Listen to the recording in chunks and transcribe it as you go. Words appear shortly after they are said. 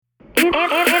In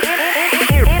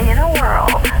a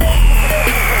world.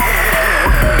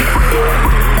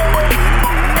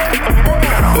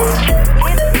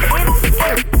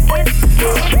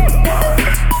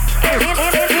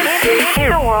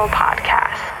 In a World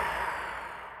podcast.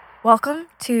 Welcome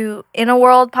to In a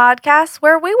World podcast,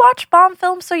 where we watch bomb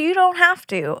films so you don't have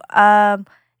to. And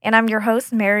I'm your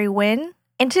host, Mary Wynn.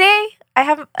 And today I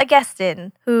have a guest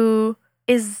in who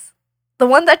is the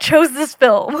one that chose this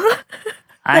film.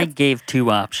 I gave two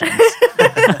options.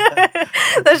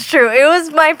 That's true. It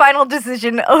was my final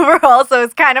decision overall, so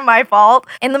it's kind of my fault.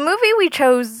 And the movie we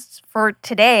chose for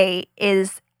today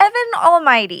is Evan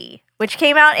Almighty, which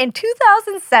came out in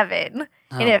 2007.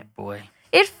 Oh, boy.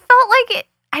 It felt like it.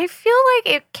 I feel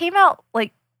like it came out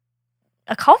like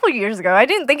a couple years ago. I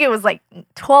didn't think it was like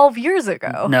 12 years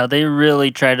ago. No, they really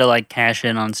tried to cash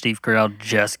in on Steve Carell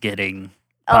just getting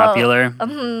popular.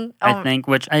 I think,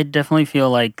 which I definitely feel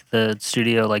like the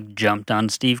studio jumped on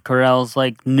Steve Carell's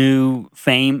new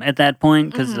fame at that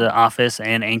point, because The Office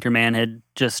and Anchorman had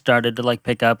just started to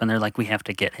pick up, and they're like, we have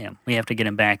to get him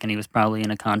back, and he was probably in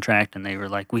a contract, and they were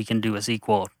like, we can do a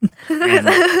sequel and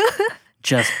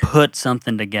just put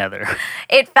something together.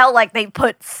 It felt like they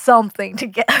put something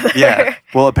together. Yeah.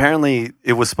 Well, apparently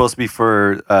it was supposed to be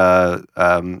for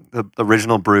the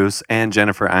original Bruce and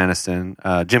Jennifer Aniston,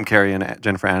 Jim Carrey and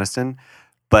Jennifer Aniston,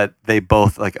 but they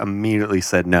both immediately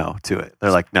said no to it. They're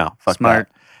like, no, fuck Smart.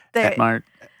 that. Smart.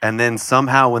 And then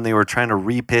somehow when they were trying to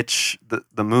repitch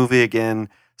the movie again,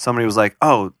 somebody was like,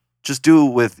 oh, just do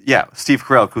it with, Steve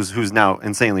Carell, who's now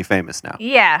insanely famous now.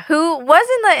 Yeah, who was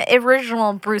in the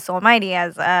original Bruce Almighty,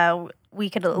 as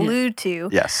we could allude to.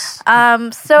 Yes.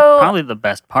 So Probably the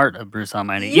best part of Bruce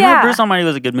Almighty. Even Yeah. though Bruce Almighty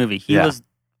was a good movie, he was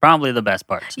probably the best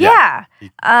part. Yeah.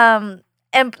 And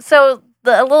so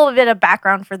a little bit of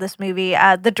background for this movie.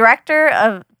 The director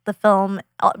of the film,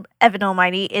 Evan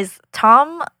Almighty, is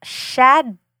Tom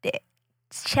Shadyac.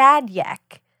 Shadyac?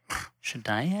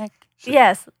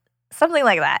 Yes, something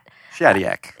like that.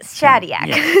 Shadyac. Shadyac.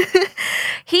 Yeah.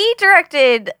 He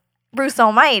directed Bruce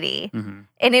Almighty, Mm-hmm.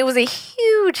 and it was a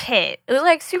huge hit. It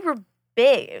was super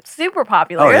big, super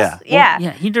popular. Oh, yeah. Yeah.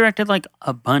 Yeah, he directed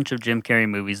a bunch of Jim Carrey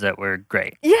movies that were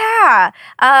great. Yeah,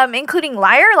 including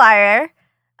Liar Liar,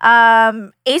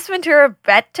 Ace Ventura: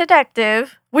 Pet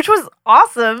Detective, which was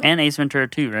awesome. And Ace Ventura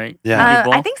 2, right? Yeah.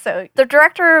 Did I both? think so. The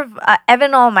director of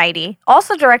Evan Almighty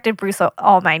also directed Bruce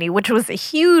Almighty, which was a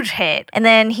huge hit. And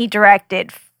then he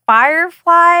directed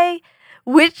Firefly,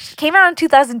 which came out in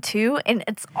 2002, and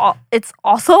it's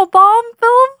also a bomb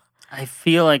film. I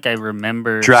feel like I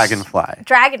remember... Dragonfly.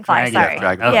 Dragonfly, sorry.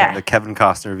 Dragonfly. Yeah. The Kevin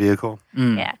Costner vehicle.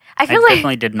 Yeah. I I feel like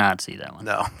definitely did not see that one.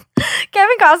 No.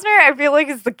 Kevin Costner, I feel like,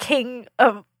 is the king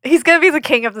of... He's going to be the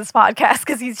king of this podcast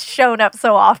because he's shown up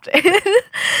so often.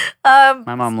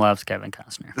 My mom loves Kevin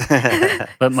Costner,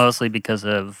 but mostly because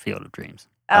of Field of Dreams.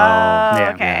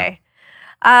 yeah, Okay.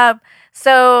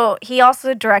 So he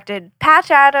also directed Patch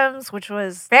Adams, which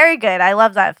was very good. I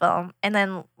love that film. And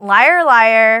then Liar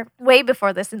Liar, way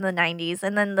before this in the 90s.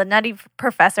 And then The Nutty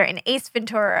Professor and Ace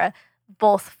Ventura,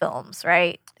 both films,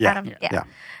 right? Yeah. Adam? Yeah.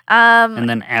 And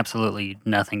then absolutely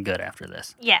nothing good after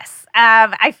this. Yes.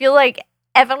 I feel like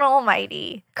Evan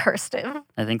Almighty cursed him.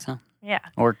 I think so. Yeah.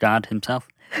 Or God himself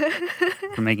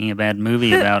for making a bad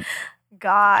movie about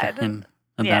God. him.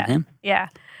 Yeah.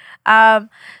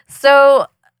 So,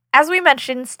 as we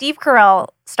mentioned, Steve Carell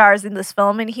stars in this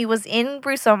film, and he was in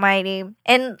Bruce Almighty.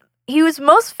 And he was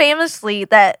most famously,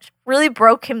 that really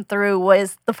broke him through,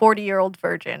 was the 40-Year-Old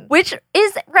Virgin, which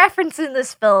is referenced in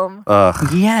this film. Ugh.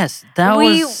 Yes, that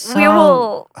we was so... we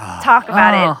will talk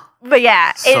about it. But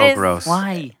yeah, So it is gross.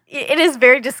 Why? It is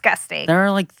very disgusting. There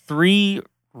are 3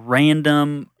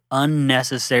 random,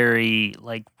 unnecessary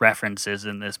references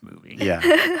in this movie.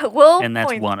 Yeah. We'll And that's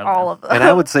point one of all them. of them. And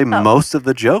I would say most of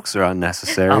the jokes are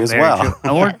unnecessary as very well.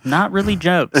 true. Or not really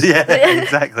jokes. Yeah,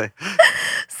 exactly.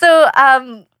 So,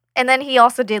 and then he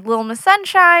also did Little Miss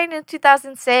Sunshine in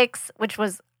 2006, which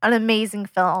was an amazing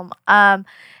film. And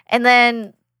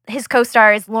then his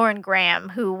co-star is Lauren Graham,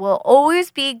 who will always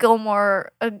be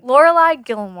Lorelai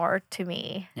Gilmore to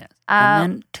me. Yes.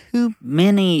 And then too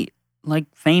many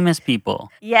famous people.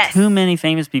 Yes. Too many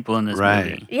famous people in this Right.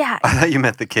 movie. Yeah. I thought you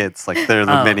meant the kids. They're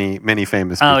the Oh. many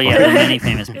famous people. Oh yeah, there are many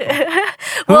famous people.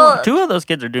 Well, 2 of those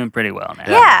kids are doing pretty well now.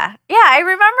 yeah. I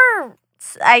remember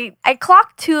I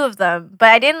clocked 2 of them, but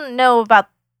I didn't know about.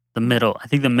 I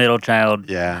think the middle child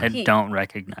Yeah. I He- don't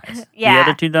recognize. Yeah. The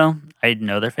other 2 though, I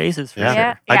know their faces for Yeah.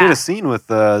 sure. I did a scene with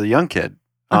the young kid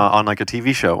on a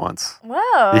TV show once.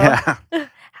 Whoa. Yeah.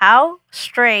 How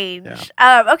strange.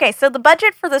 Okay, so the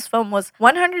budget for this film was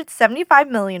 $175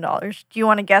 million. Do you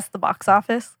want to guess the box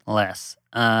office? Less.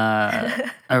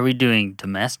 Are we doing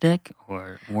domestic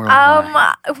or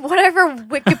worldwide? Whatever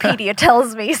Wikipedia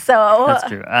tells me. So That's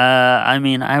true. I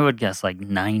mean, I would guess like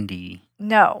 90.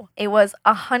 No, it was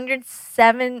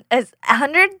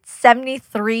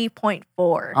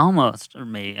 173.4. Almost, or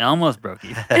maybe almost broke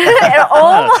even. It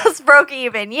almost broke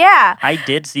even. Yeah. I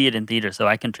did see it in theater, so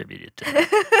I contributed to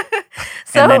it,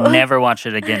 So and then never watched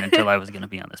it again until I was going to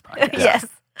be on this podcast. yes.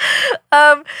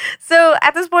 So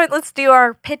at this point, let's do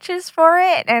our pitches for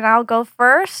it, and I'll go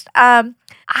first.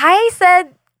 I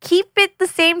said keep it the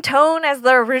same tone as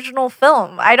the original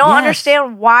film. I don't Yes.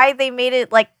 understand why they made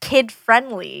it like kid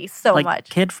friendly so Like much.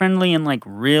 kid friendly and like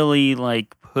really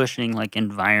like pushing like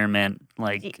environment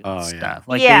like Oh, yeah. stuff.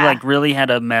 Like Yeah. they like really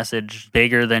had a message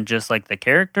bigger than just like the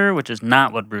character, which is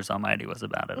not what Bruce Almighty was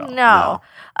about at all. No.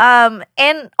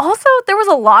 And also there was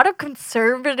a lot of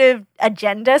conservative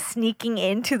agenda sneaking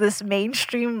into this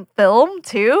mainstream film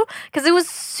too, because it was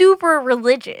super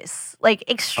religious, like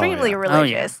extremely yeah.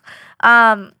 religious.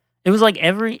 It was like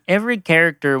every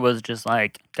character was just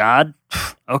like God,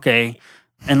 okay,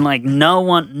 and like no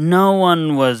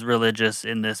one was religious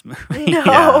in this movie.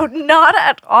 No, not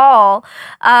at all.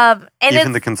 And Even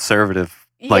it's, the conservative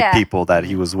Yeah. people that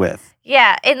he was with.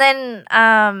 yeah, and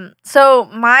then so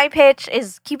my pitch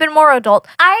is keep it more adult.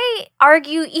 I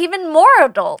argue even more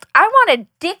adult. I wanted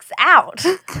dicks out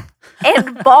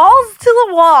and balls to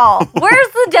the wall.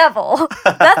 Where's the devil?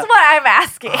 That's what I'm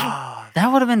asking. That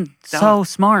would have been so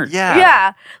smart. Yeah.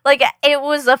 Yeah, like it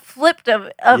was a flip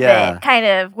of Yeah. it, kind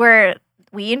of where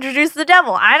we introduced the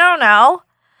devil. I don't know.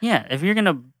 Yeah, if you're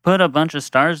gonna put a bunch of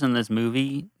stars in this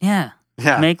movie, yeah,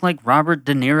 Yeah. make like Robert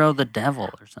De Niro the devil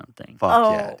or something.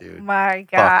 Fuck yeah, dude. My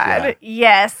Fuck God. yeah.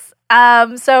 Yes.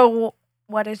 So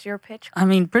what is your pitch? I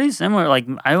mean, pretty similar. Like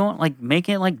I won't like make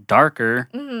it like darker.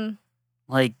 Mm-hmm.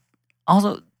 Like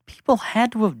also, people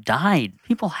had to have died.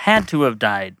 People had to have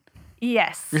died.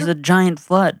 Yes. There's a giant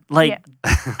flood. Like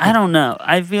I don't know.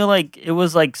 I feel like it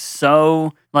was like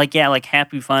so like yeah, like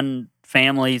happy fun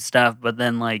family stuff, but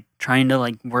then like trying to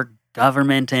like work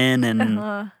government in and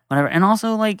Uh-huh. whatever. And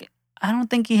also like I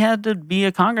don't think he had to be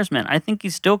a congressman. I think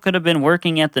he still could have been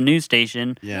working at the news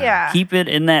station. Yeah. Keep it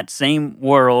in that same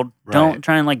world. Right. Don't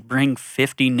try and like bring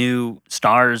 50 new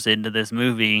stars into this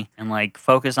movie and like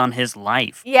focus on his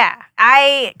life. Yeah,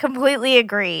 I completely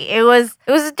agree. It was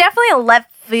definitely a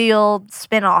left field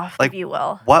spin-off, Like, if you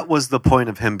will. What was the point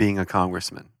of him being a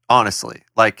congressman? Honestly,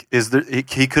 like,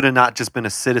 he could have not just been a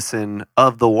citizen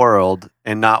of the world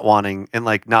and not wanting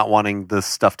the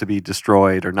stuff to be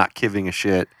destroyed or not giving a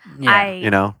shit. Yeah. I You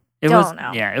know? It don't was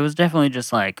know. Yeah, it was definitely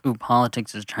just like, ooh,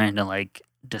 politics is trying to like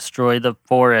destroy the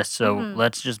forest, so Mhm.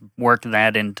 let's just work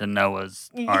that into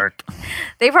Noah's Ark.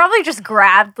 They probably just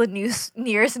grabbed the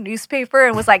nearest newspaper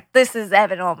and was like, "This is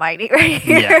Evan Almighty right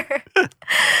here."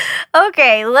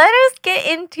 Okay, let us get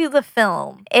into the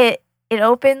film. It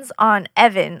opens on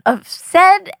Evan of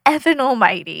said Evan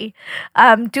Almighty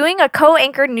doing a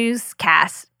co-anchor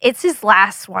newscast. It's his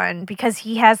last one because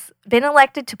he has been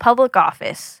elected to public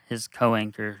office. His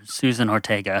co-anchor Susan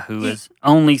Ortega, who is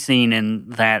only seen in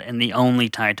that and the only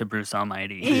tied to Bruce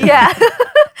Almighty. Yeah.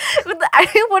 I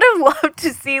would have loved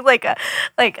to see like a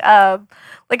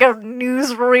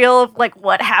newsreel of like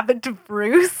what happened to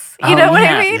Bruce. You Oh, know what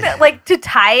yeah. I mean? Like to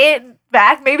tie it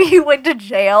back. Maybe he went to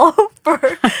jail for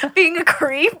being a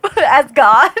creep as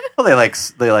God. Well, they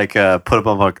put him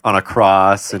on a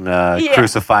cross and Yeah.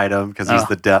 crucified him because he's Oh.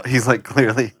 the devil. He's like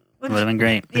clearly. Would have been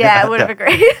great. Yeah, it would have been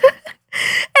great.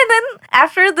 And then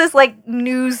after this like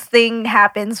news thing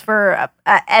happens for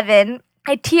Evan,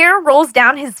 a tear rolls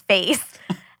down his face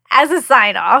as a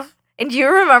sign off. And do you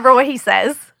remember what he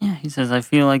says? Yeah, he says, I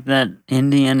feel like that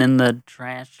Indian in the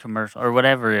trash commercial or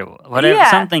whatever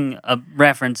Yeah. something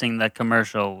referencing the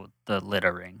commercial, the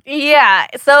littering. Yeah,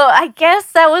 so I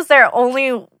guess that was their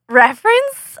only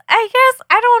reference, I guess.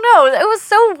 I don't know. It was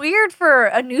so weird for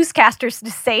a newscaster to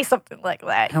say something like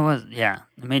that. It was, yeah,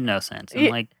 it made no sense. I'm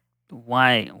Yeah. like,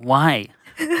 why?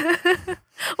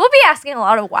 We'll be asking a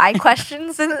lot of why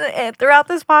questions throughout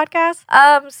this podcast.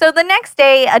 So the next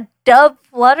day, a dove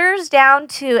flutters down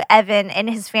to Evan and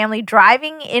his family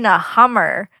driving in a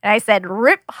Hummer. And I said,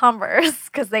 rip Hummers,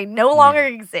 because they no longer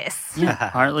exist. Yeah,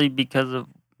 partly because of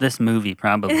this movie,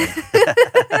 probably.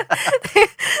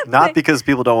 Not because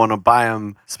people don't want to buy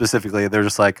them specifically. They're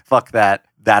just like, fuck that.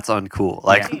 That's uncool.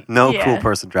 Like, Yeah. no Yeah. cool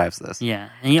person drives this. Yeah,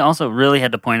 and he also really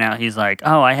had to point out, he's like,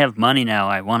 oh, I have money now.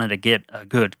 I wanted to get a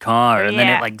good car. And then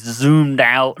Yeah. it like zoomed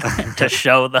out to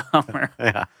show the Hummer.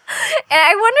 And Yeah.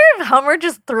 I wonder if like Hummer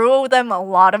just threw them a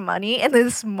lot of money, and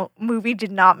this movie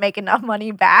did not make enough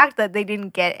money back that they didn't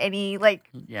get any, like,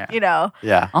 you know.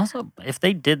 Yeah. Also, if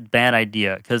they did bad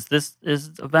idea, because this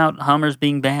is about Hummers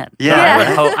being bad.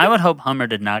 Yeah. So I would hope Hummer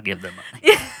did not give them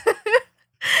money.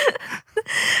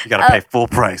 You got to pay full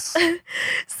price.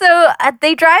 So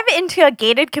they drive into a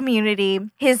gated community.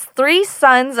 His 3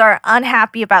 sons are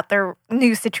unhappy about their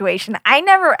new situation.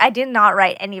 I did not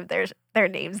write any of their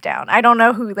names down. I don't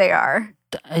know who they are.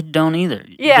 I don't either.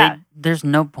 Yeah. There's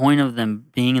no point of them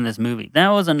being in this movie. That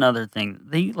was another thing.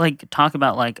 They like talk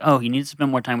about like, oh, he needs to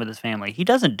spend more time with his family. He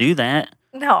doesn't do that.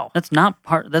 No. That's not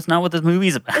what this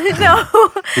movie's about.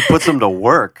 No. He puts them to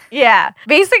work. Yeah.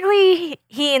 Basically,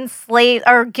 he enslaves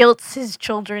or guilts his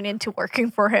children into working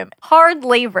for him. Hard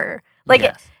labor. Like,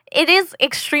 Yes. it is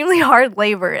extremely hard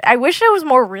labor. I wish it was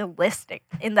more realistic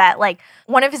in that, like,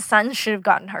 one of his sons should have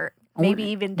gotten hurt. Maybe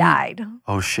even died.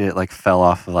 Oh shit! Like fell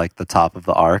off of, like the top of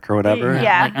the ark or whatever.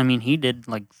 Yeah. Like, I mean, he did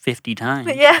like 50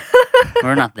 times. Yeah.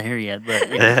 We're not there yet, but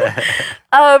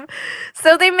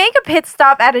So they make a pit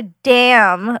stop at a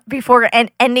dam before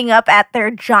ending up at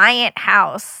their giant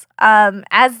house.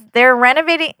 As they're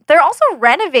also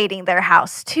renovating their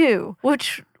house too,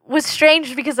 which was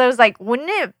strange because I was like, wouldn't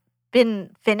it have been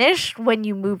finished when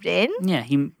you moved in? yeah,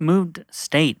 he moved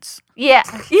states. Yeah.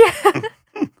 Yeah.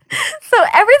 So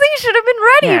everything should have been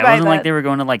ready Yeah, it by wasn't then. like they were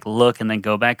going to like look and then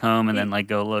go back home and then like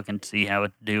go look and see how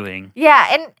it's doing. Yeah,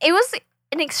 and it was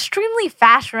an extremely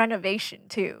fast renovation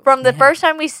too. From the Yeah. first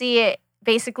time we see it,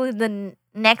 basically the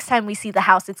next time we see the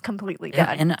house, it's completely Yeah,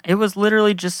 done. and it was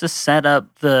literally just to set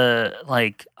up the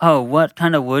like, oh, what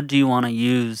kind of wood do you want to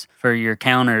use for your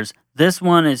counters? This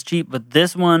one is cheap, but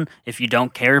this one, if you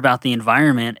don't care about the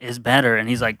environment, is better. And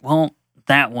he's like, well,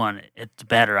 that one, it's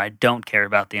better. I don't care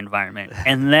about the environment.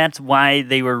 And that's why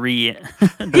they were Yeah,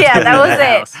 that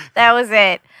was it. That was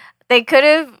it. They could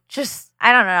have just,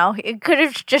 I don't know, it could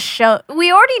have just shown.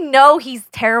 We already know he's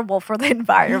terrible for the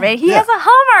environment. He Yeah. has a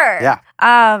Hummer.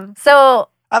 Yeah. So,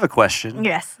 I have a question.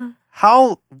 yes.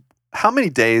 How many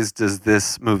days does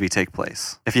this movie take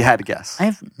place? If you had to guess. I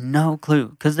have no clue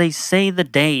because they say the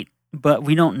date, but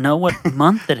we don't know what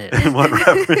month it is. What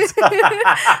reference?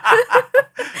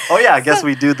 Oh yeah, I guess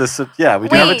we do this. Yeah, we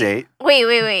do have a date.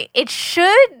 Wait. It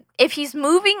should, if he's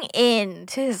moving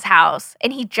into his house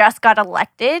and he just got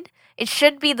elected, it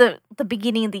should be the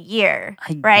beginning of the year,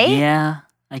 right? Yeah.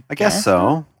 I guess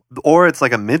so. Or it's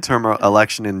like a midterm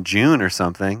election in June or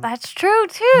something. That's true,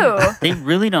 too. They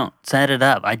really don't set it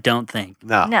up, I don't think.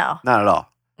 No, No. not at all.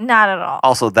 Not at all.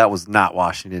 Also, that was not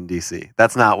Washington, D.C.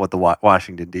 That's not what the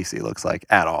Washington, D.C. looks like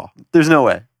at all. There's no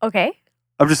way. Okay.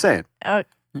 I'm just saying.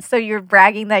 So you're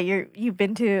bragging that you've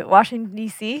been to Washington,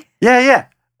 D.C.? Yeah.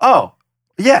 Oh,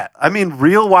 yeah. I mean,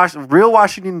 real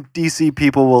Washington, D.C.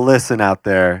 people will listen out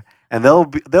there, and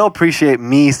they'll appreciate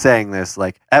me saying this.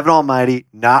 Like, Evan Almighty,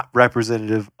 not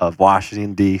representative of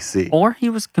Washington, D.C. Or he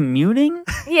was commuting?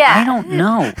 Yeah. I don't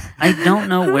know. I don't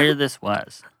know where this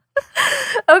was.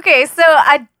 Okay, so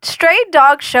a stray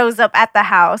dog shows up at the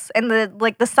house, and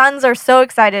the sons are so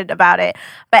excited about it,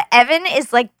 but Evan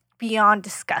is like beyond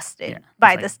disgusted by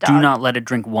He's like, this dog. Do not let it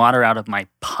drink water out of my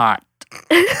pot.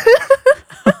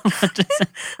 Just a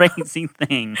crazy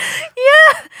thing.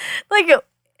 Yeah, like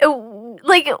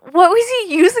what was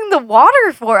he using the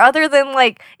water for other than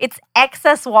like it's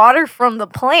excess water from the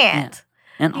plant?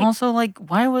 And also, like,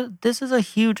 this is a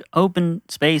huge open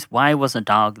space. Why was a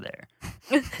dog there?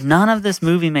 None of this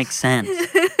movie makes sense.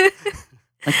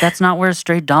 Like, that's not where a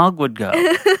stray dog would go.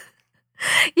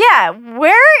 Yeah,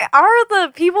 where are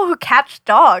the people who catch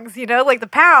dogs? You know, like the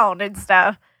pound and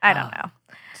stuff. I don't know.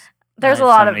 There's a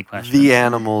lot of many questions. The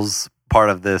animals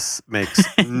part of this makes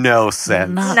no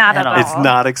sense. Not at all. It's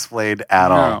not explained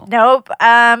at all. Nope.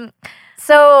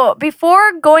 So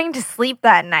before going to sleep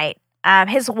that night,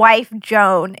 his wife,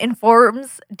 Joan,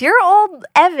 informs dear old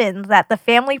Evan that the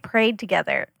family prayed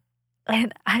together.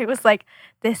 And I was like,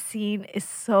 this scene is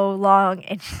so long,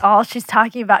 and all she's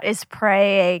talking about is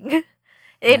praying.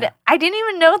 Yeah. I didn't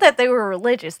even know that they were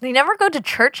religious. They never go to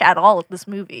church at all in this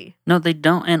movie. No, they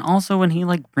don't. And also, when he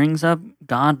like brings up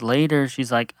God later,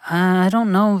 she's like, I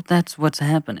don't know if that's what's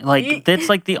happening. Like, that's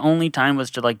like the only time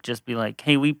was to like just be like,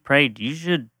 hey, we prayed. You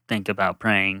should think about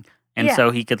praying. And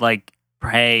so he could like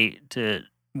pray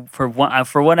for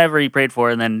whatever he prayed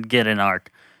for, and then get an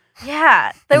ark.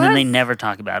 Yeah, And then they never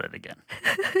talk about it again.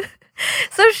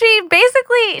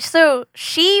 So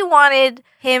she wanted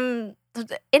him,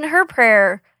 in her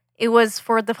prayer, it was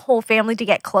for the whole family to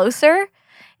get closer.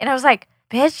 And I was like,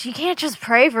 bitch, you can't just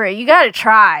pray for it. You got to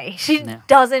try. She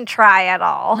doesn't try at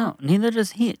all. No, neither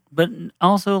does he. But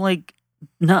also, like,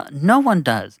 no one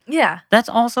does. Yeah. That's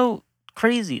also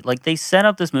crazy. Like, they set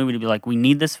up this movie to be like, we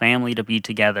need this family to be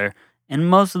together. And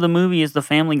most of the movie is the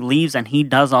family leaves and he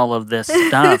does all of this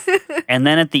stuff. And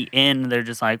then at the end, they're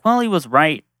just like, well, he was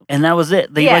right. And that was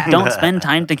it. They don't spend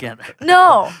time together.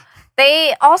 No.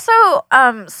 They also,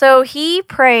 so he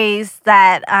prays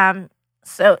that,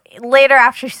 so later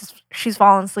after she's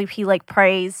fallen asleep, he like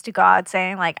prays to God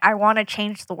saying like, I want to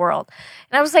change the world.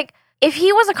 And I was like, if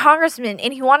he was a congressman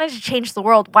and he wanted to change the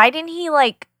world, why didn't he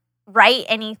like write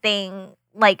anything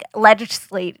like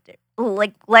legislatively?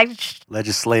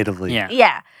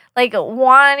 Yeah. Like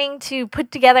wanting to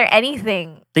put together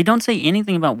anything. They don't say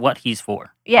anything about what he's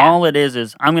for. Yeah. All it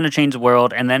is I'm going to change the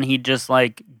world, and then he just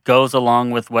like goes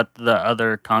along with what the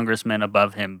other congressman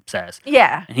above him says.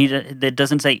 Yeah. And it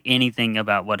doesn't say anything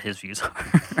about what his views are.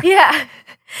 Yeah.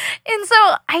 And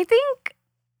so I think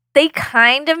they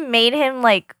kind of made him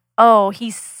like, oh,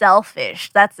 he's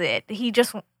selfish. That's it. He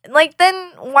just like, then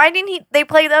why didn't they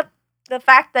play the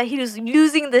fact that he was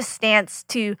using this stance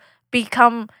to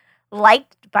become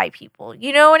liked by people?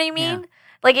 You know what I mean? Yeah.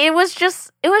 Like it was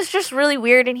just really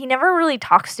weird, and he never really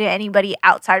talks to anybody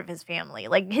outside of his family,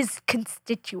 like his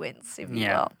constituents, if you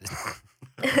will.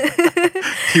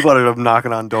 He wanted him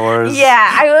knocking on doors.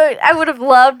 Yeah, I would have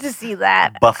loved to see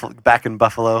that. Back in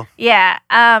Buffalo. Yeah.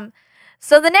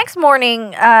 So the next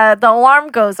morning, the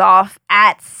alarm goes off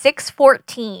at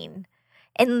 6:14,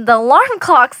 and the alarm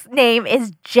clock's name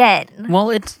is Jen.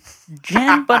 Well, it's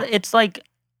Jen, but it's like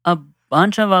a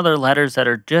bunch of other letters that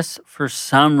are just for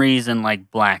some reason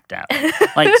like blacked out.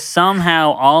 Like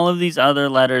somehow all of these other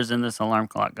letters in this alarm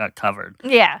clock got covered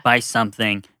by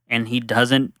something, and he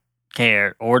doesn't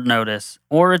care or notice,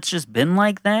 or it's just been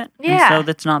like that. Yeah. And so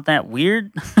that's not that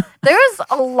weird. There was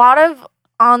a lot of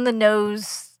on the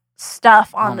nose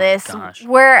stuff on this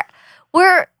where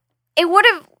it would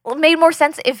have made more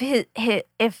sense if his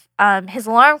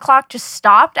alarm clock just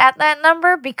stopped at that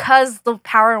number because the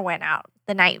power went out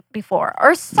the night before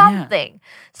or something.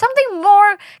 Something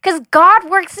more, because God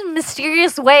works in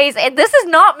mysterious ways, and this is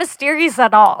not mysterious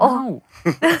at all.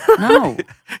 No.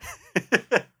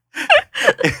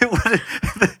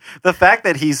 The fact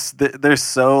that they're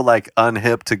so like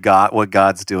unhip to God, what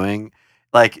God's doing.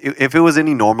 Like, if it was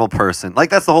any normal person, like,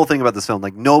 that's the whole thing about this film.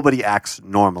 Like, nobody acts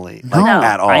normally, like,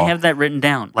 at all. I have that written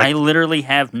down. Like, I literally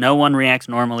have no one reacts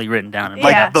normally written down.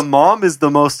 Like, the mom is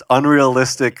the most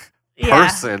unrealistic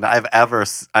person I've ever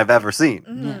seen.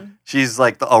 Mm-hmm. She's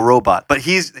like a robot. But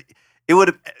if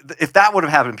that would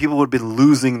have happened, people would have been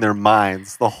losing their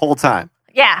minds the whole time.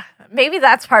 Yeah, maybe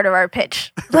that's part of our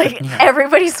pitch. Like,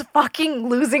 everybody's fucking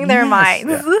losing their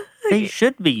minds. Yeah. They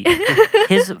should be.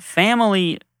 His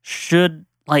family should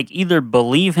like either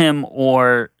believe him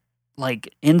or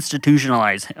like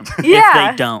institutionalize him if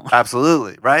they don't.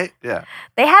 Absolutely, right? Yeah.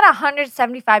 They had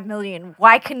 $175 million.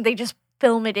 Why couldn't they just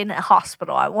film it in a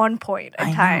hospital at one point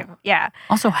in time? Know. Yeah.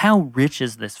 Also, how rich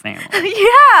is this family?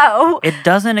 Yeah. It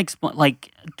doesn't explain.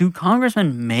 Like, do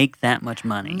congressmen make that much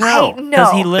money? No.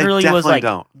 Because he literally was like,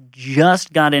 don't.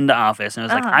 just got into office and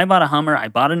was like, I bought a Hummer, I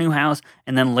bought a new house,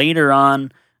 and then later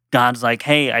on, God's like,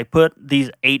 hey, I put these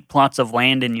 8 plots of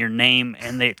land in your name,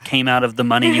 and it came out of the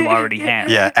money you already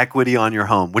had. Yeah, equity on your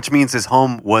home, which means his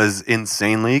home was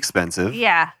insanely expensive.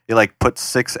 Yeah. He like put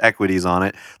 6 equities on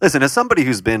it. Listen, as somebody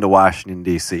who's been to Washington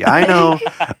D.C., I know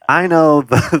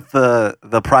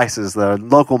the prices, the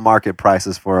local market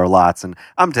prices for lots, and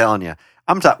I'm telling you,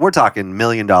 we're talking $1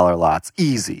 million lots,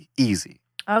 easy.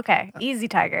 Okay, easy,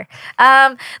 Tiger.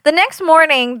 The next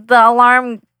morning, the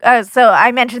alarm. So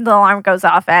I mentioned the alarm goes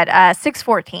off at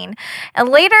 6:14, and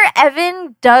later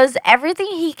Evan does everything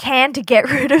he can to get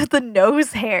rid of the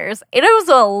nose hairs. It was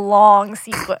a long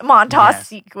montage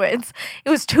sequence. It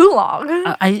was too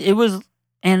long. It was,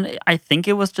 and I think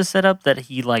it was to set up that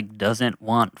he like doesn't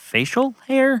want facial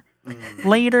hair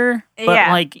later.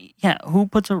 But who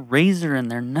puts a razor in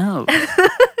their nose?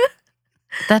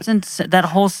 That's insane. That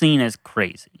whole scene is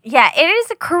crazy. Yeah, it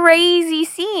is a crazy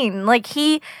scene. Like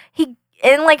he's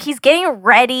getting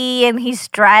ready and he's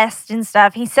dressed and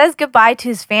stuff. He says goodbye to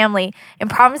his family and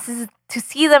promises to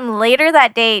see them later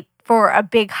that day for a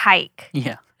big hike.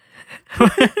 Yeah.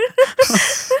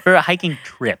 For a hiking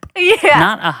trip. Yeah.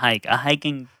 Not a hike, a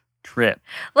hiking trip.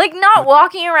 Like not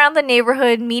walking around the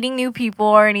neighborhood, meeting new people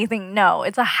or anything. No,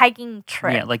 it's a hiking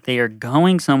trip. Yeah, like they are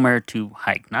going somewhere to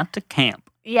hike, not to camp.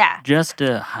 Yeah. Just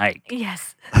to hike.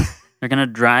 Yes. They're going to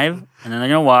drive, and then they're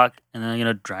going to walk, and then they're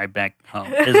going to drive back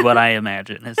home, is what I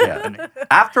imagine is happening.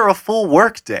 After a full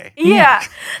work day. Yeah.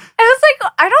 I was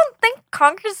like, I don't think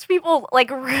Congress people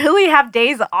like really have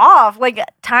days off, like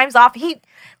times off. His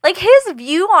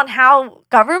view on how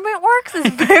government works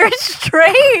is very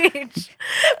strange.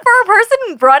 For a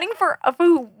person running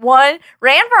who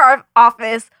ran for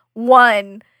office,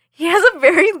 he has a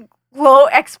very low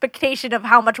expectation of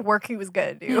how much work he was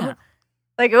going to do. Yeah.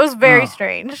 Like, it was very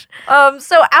strange.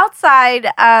 So outside,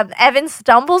 Evan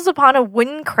stumbles upon a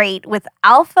wooden crate with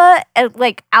Alpha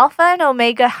and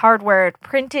Omega hardware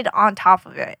printed on top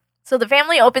of it. So the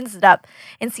family opens it up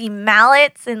and see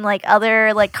mallets and like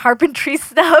other like carpentry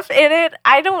stuff in it.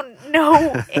 I don't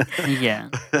know. Yeah.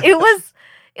 It was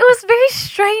very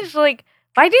strange. Like,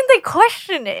 why didn't they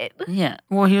question it? Yeah.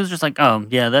 Well, he was just like, oh,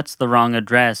 yeah, that's the wrong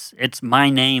address. It's my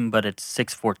name, but it's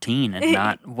 614 and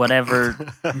not whatever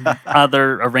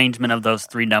other arrangement of those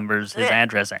three numbers his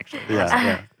address actually was.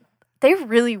 Yeah. They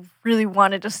really, really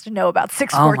wanted us to know about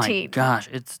 614. Oh my gosh,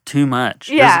 it's too much.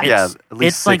 Yeah. At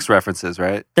least six references,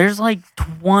 right? There's like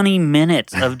 20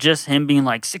 minutes of just him being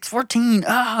like, 614,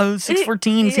 oh,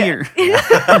 614's here.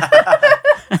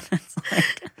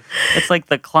 It's like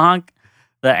the clock,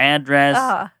 the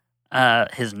address,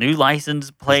 his new license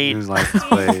plate. It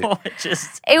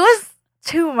was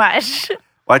too much.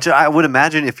 Well, I would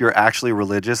imagine if you're actually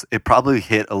religious, it probably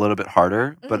hit a little bit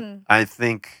harder. But I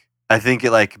think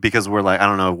it like, because we're like, I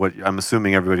don't know what, I'm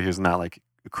assuming everybody who's not like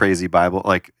crazy Bible,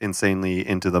 like insanely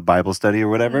into the Bible study or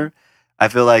whatever. I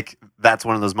feel like that's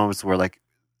one of those moments where like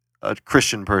a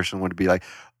Christian person would be like,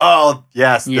 oh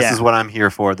yes, this is what I'm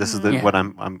here for. This is what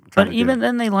I'm trying to do. But even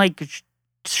then they like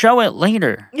show it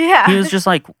later. Yeah. He was just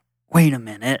like, wait a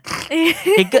minute.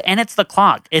 And it's the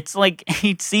clock. It's like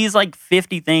he sees like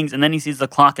 50 things and then he sees the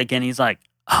clock again. He's like,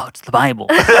 oh, it's the Bible.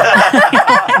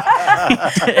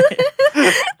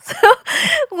 So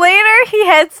later he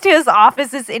heads to his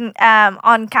offices in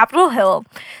on Capitol Hill.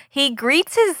 He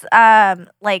greets his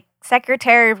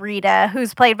secretary Rita,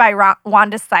 who's played by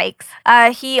Wanda Sykes.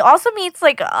 He also meets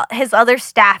his other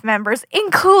staff members,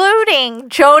 including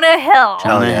Jonah Hill.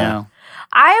 Hill.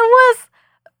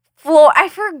 I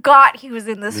forgot he was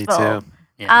in this Me film. too.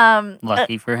 Yeah.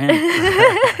 Lucky for him.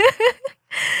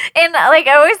 And I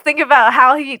always think about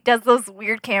how he does those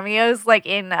weird cameos, like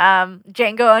in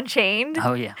Django Unchained.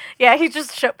 Oh yeah. Yeah, he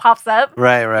just pops up.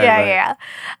 Right. Yeah.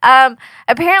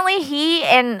 Apparently, he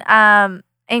and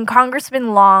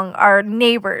Congressman Long are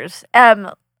neighbors.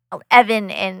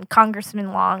 Evan and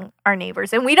Congressman Long are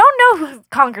neighbors, and we don't know who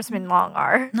Congressman Long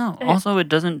are. No. Also, it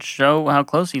doesn't show how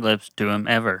close he lives to him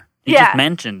ever. He just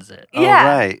mentions it. Oh, Yeah.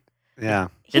 right. Yeah.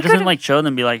 It doesn't show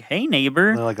them be like, hey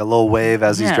neighbor. Like a little wave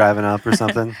as he's driving up or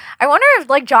something. I wonder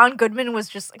if John Goodman was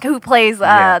just who plays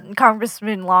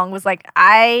Congressman Long was like,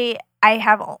 I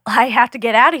have to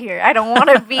get out of here. I don't want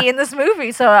to be in this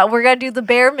movie, so we're gonna do the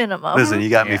bare minimum. Listen, you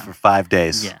got me for 5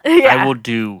 days. Yeah. Yeah. I will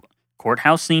do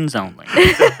courthouse scenes only.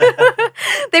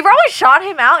 They probably shot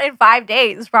him out in 5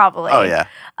 days, probably. Oh yeah. If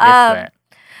that.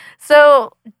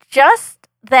 So just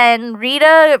then,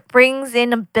 Rita brings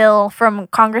in a bill from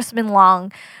Congressman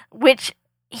Long, which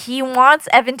he wants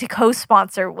Evan to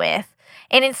co-sponsor with.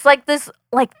 And it's like this,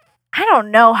 I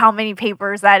don't know how many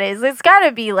papers that is. It's got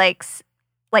to be like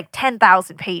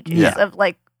 10,000 pages of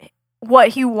what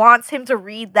he wants him to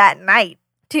read that night,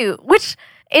 too, which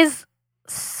is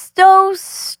so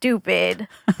stupid.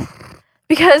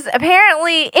 Because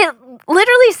apparently it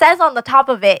literally says on the top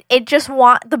of it,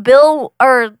 the bill,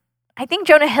 or I think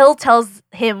Jonah Hill tells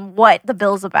him what the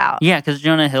bill's about. Yeah, because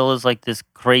Jonah Hill is like this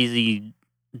crazy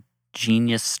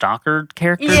genius stalker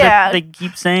character Yeah. that they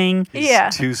keep saying.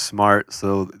 He's too smart,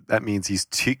 so that means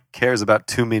he cares about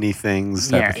too many things.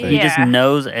 Type of thing. He just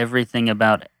knows everything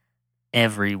about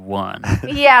everyone.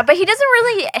 Yeah, but he doesn't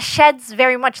really sheds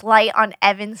very much light on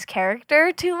Evan's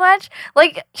character too much.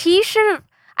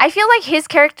 I feel like his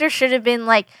character should have been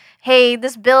like, hey,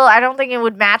 this bill, I don't think it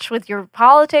would match with your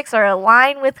politics or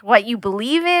align with what you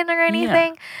believe in or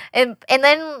anything. Yeah. And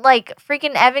then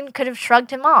freaking Evan could have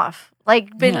shrugged him off.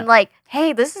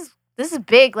 Hey, this is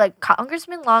big.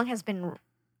 Congressman Long has been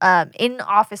in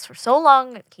office for so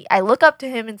long. I look up to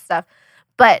him and stuff.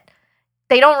 But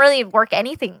they don't really work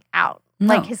anything out.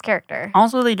 No. His character.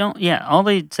 Also, they don't. Yeah, all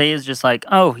they say is just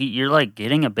you're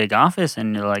getting a big office,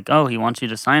 and you're like, oh, he wants you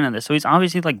to sign on this. So he's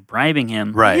obviously bribing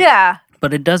him, right? Yeah,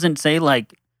 but it doesn't say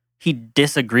he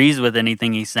disagrees with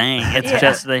anything he's saying. It's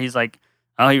just that he's like,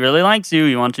 oh, he really likes you.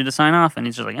 He wants you to sign off, and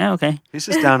he's just like, yeah, okay. He's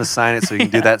just down to sign it so he can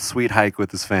do that sweet hike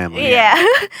with his family. Yeah,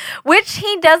 which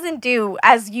he doesn't do,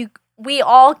 as we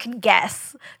all can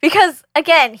guess, because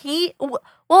again,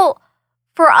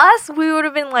 for us, we would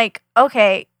have been like,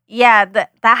 okay, yeah,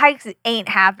 that hike ain't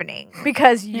happening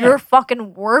because you're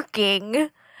fucking working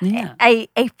a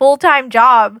full-time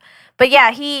job. But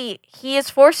yeah, he is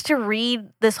forced to read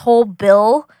this whole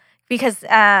bill because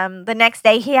the next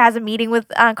day he has a meeting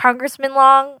with Congressman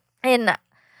Long. And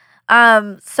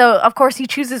so, of course, he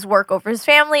chooses work over his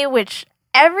family, which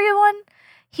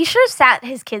he should have sat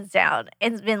his kids down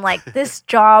and been like, this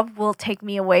job will take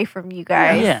me away from you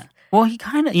guys. Yeah. Well, he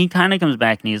kind of comes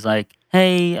back and he's like,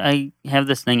 hey, I have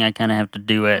this thing, I kind of have to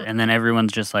do it. And then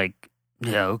everyone's just like,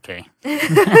 yeah, okay. One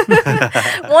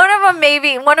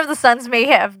of the sons may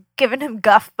have given him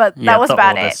guff, but that was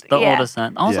about it. The oldest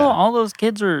son. Also, all those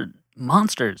kids are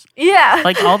monsters. Yeah.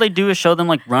 Like, all they do is show them,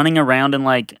 like, running around and,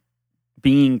 like,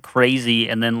 being crazy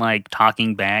and then, like,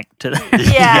 talking back to them.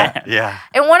 Yeah.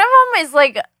 And one of them is,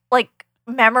 like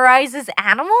memorizes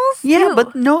animals. Yeah, too.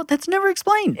 but no, that's never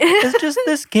explained. It's just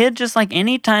this kid, just like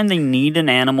anytime they need an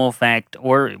animal fact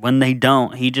or when they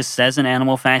don't, he just says an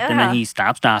animal fact and then he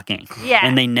stops talking. Yeah.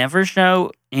 And they never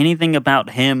show anything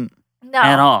about him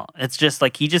at all. It's just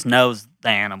like he just knows the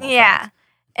animal facts.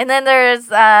 And then there's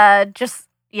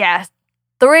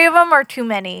three of them are too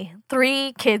many.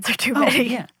 3 kids are too many.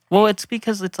 Yeah. Well, it's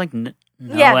because it's like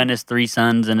Noah and his 3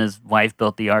 sons and his wife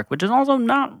built the ark, which is also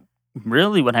not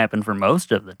really what happened for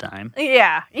most of the time.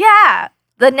 Yeah.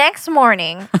 The next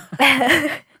morning,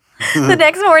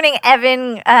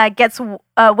 Evan gets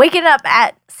waken up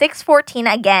at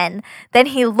 6:14 again. Then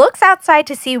he looks outside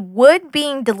to see wood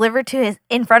being delivered to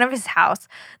in front of his house.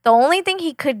 The only thing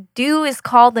he could do is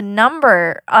call the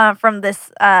number from this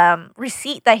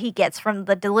receipt that he gets from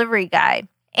the delivery guy.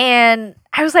 And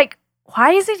I was like,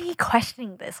 why isn't he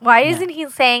questioning this? Why isn't he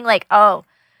saying like, oh,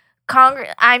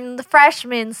 I'm the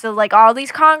freshman, so like all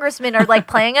these congressmen are like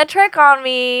playing a trick on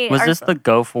me. Was this the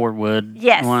go for wood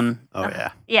one? Oh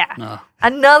yeah. Yeah. Oh.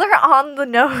 Another on the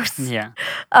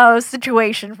nose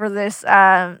situation for this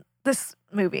this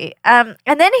movie. And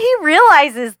then he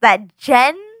realizes that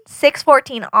Gen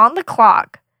 6:14 on the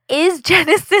clock is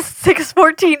Genesis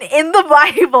 6:14 in the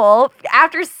Bible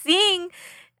after seeing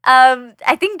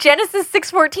I think Genesis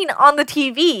 6:14 on the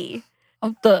TV.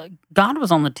 Oh, the God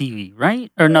was on the TV,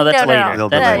 right? Or no, that's later. No,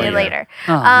 That's later.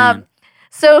 Oh,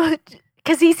 so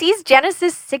because he sees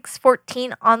Genesis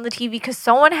 6:14 on the TV because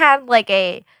someone had like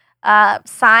a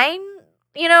sign,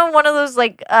 one of those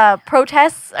like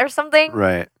protests or something,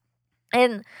 Right.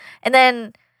 and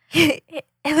then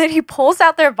he pulls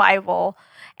out their Bible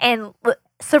and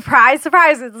surprise,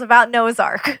 it's about Noah's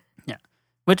Ark.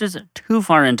 which is too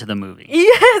far into the movie.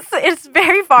 Yes, it's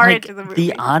very far into the movie.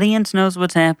 The audience knows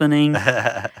what's happening.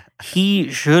 He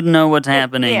should know what's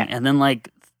happening. Yeah. And then,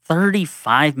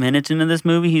 35 minutes into this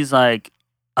movie, he's like,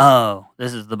 oh,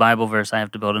 this is the Bible verse, I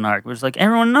have to build an ark. Which is like,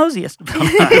 everyone knows he has to build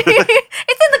an ark.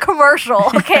 It's in the commercial,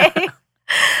 okay?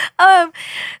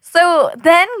 So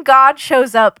then God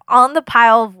shows up on the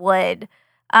pile of wood.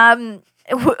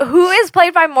 Who is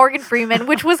played by Morgan Freeman,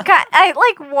 which was I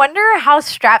wonder how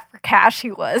strapped for cash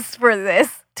he was for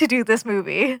this to do this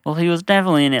movie. Well, he was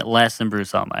definitely in it less than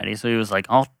Bruce Almighty, so he was like,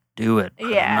 I'll do it.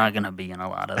 But Yeah. I'm not gonna be in a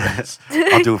lot of this.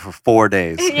 I'll do it for 4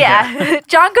 days. Yeah.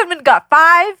 John Goodman got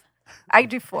 5. I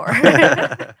do 4.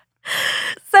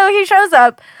 So he shows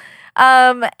up,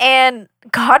 and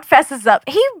God fesses up.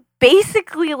 He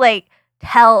basically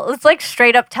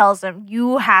straight up tells him,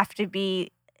 you have to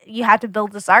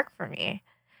build this ark for me.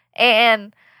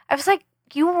 And I was like,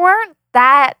 you weren't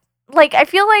that, I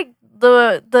feel like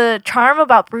the charm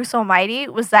about Bruce Almighty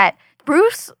was that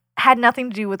Bruce had nothing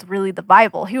to do with really the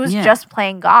Bible. He was just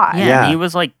playing God. Yeah, he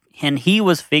was and he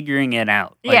was figuring it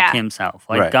out himself.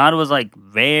 Right. God was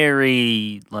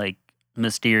very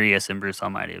mysterious in Bruce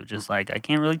Almighty. It was just I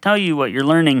can't really tell you what you're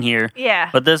learning here. Yeah.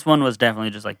 But this one was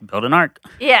definitely just build an ark.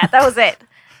 Yeah, that was it.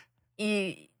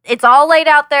 It's all laid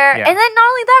out there. Yeah. And then not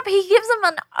only that, but he gives him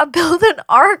a build an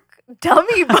ark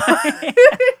dummy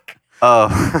book.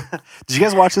 Oh, did you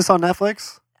guys watch this on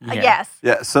Netflix? Yes.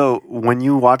 Yeah. So when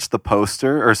you watched the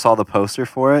poster or saw the poster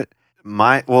for it,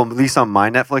 at least on my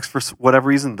Netflix, for whatever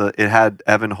reason, it had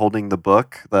Evan holding the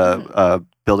book,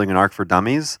 Building an Ark for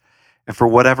Dummies. And for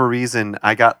whatever reason,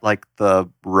 I got the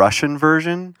Russian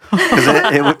version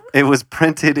because it was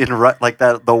printed in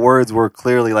that. The words were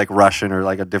clearly Russian or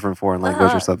a different foreign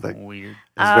language or something. Weird.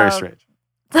 It's very strange.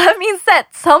 That means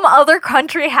that some other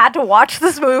country had to watch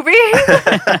this movie.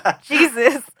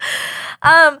 Jesus.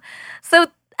 So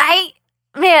I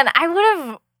would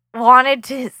have wanted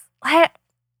to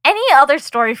any other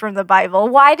story from the Bible.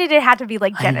 Why did it have to be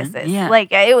Genesis? Yeah.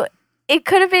 It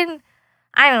could have been.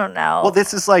 I don't know. Well,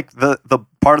 this is the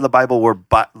part of the Bible where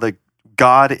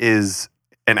God is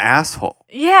an asshole.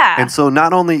 Yeah. And so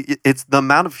not only it's the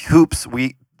amount of hoops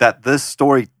that this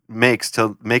story makes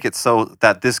to make it so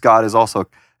that this God is also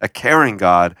a caring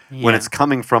God when it's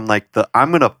coming from like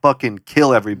I'm gonna fucking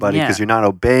kill everybody because you're not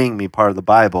obeying me part of the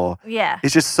Bible. Yeah.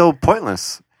 It's just so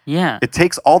pointless. Yeah. It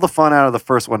takes all the fun out of the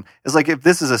first one. It's like if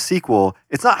this is a sequel,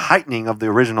 it's not heightening of the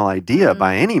original idea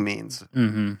by any means.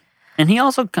 Mm-hmm. And he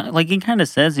also he kind of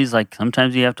says he's like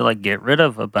sometimes you have to like get rid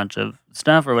of a bunch of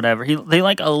stuff or whatever. They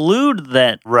like allude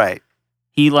that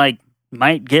he like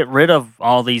might get rid of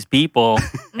all these people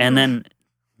and then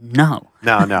no,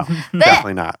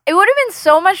 definitely not. It would have been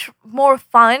so much more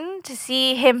fun to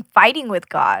see him fighting with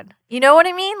God. You know what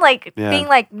I mean? Like being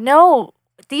like, no,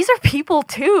 these are people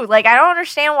too. Like I don't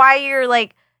understand why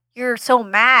you're so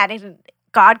mad. And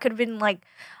God could have been like,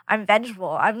 I'm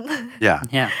vengeful. I'm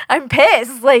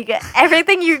pissed. Like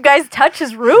everything you guys touch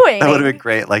is ruined. That would have been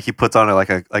great. Like he puts on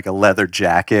like a leather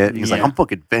jacket. And he's like, I'm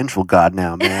fucking vengeful God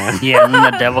now, man. Yeah, and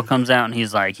then the devil comes out and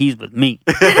he's like, he's with me.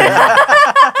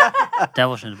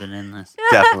 Devil should have been in this.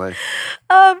 Definitely.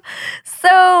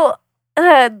 So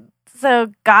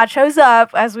God shows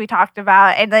up as we talked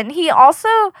about, and then he also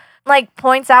like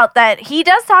points out that he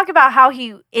does talk about how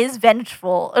he is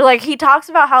vengeful. Or, like he talks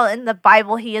about how in the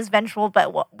Bible he is vengeful,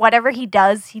 but whatever he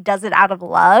does it out of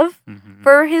love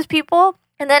for his people.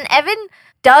 And then Evan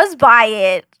does buy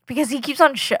it because he keeps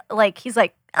on he's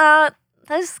like,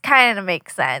 this kind of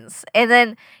makes sense. And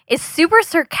then it's super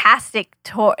sarcastic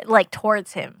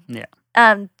towards him. Yeah.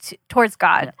 Towards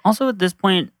God. Yeah. Also at this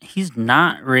point, he's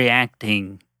not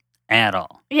reacting at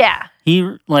all. Yeah.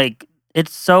 He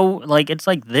it's so like it's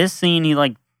like this scene he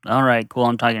like, all right, cool,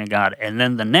 I'm talking to God. And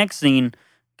then the next scene,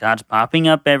 God's popping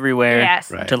up everywhere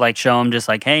to like show him just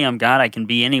like, hey, I'm God, I can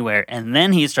be anywhere. And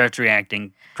then he starts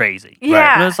reacting crazy.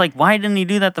 Yeah. But it's like, why didn't he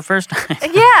do that the first time?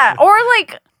 Yeah. Or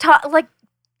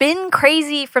been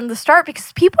crazy from the start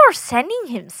because people are sending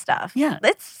him stuff. Yeah.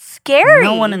 That's scary.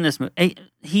 No one in this movie.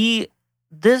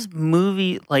 This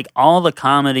movie, like all the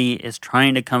comedy is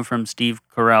trying to come from Steve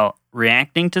Carell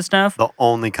reacting to stuff. The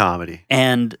only comedy.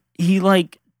 And he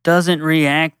like doesn't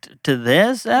react to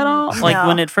this at all. Like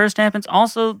when it first happens.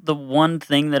 Also, the one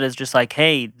thing that is just like,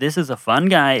 hey, this is a fun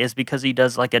guy is because he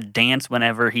does like a dance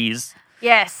whenever he's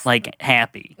like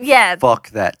happy. Yeah. Fuck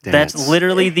that dance. That's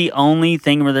literally the only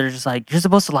thing where they're just like, you're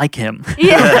supposed to like him.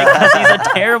 Yeah. Because he's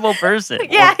a terrible person.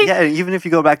 Yeah. Yeah, even if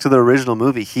you go back to the original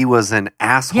movie, he was an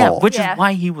asshole. Yeah, which is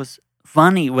why he was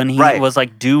funny when he was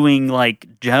like doing like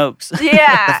jokes.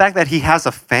 Yeah. The fact that he has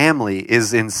a family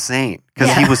is insane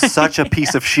because he was such a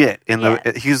piece of shit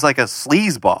he was like a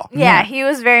sleazeball. Yeah, he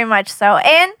was very much so.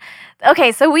 And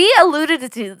okay, so we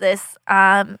alluded to this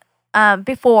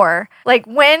before, like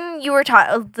when you were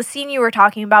the scene you were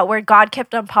talking about where God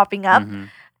kept on popping up.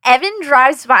 Evan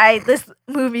drives by this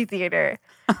movie theater.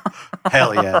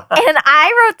 Hell yeah. And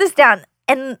I wrote this down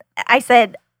and I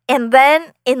said, and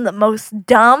then in the most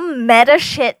dumb meta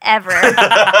shit ever,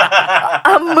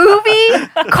 a movie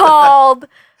called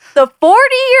The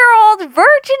 40-Year-Old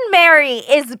Virgin Mary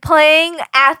is playing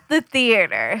at the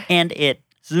theater. And it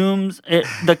zooms,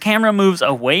 the camera moves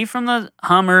away from the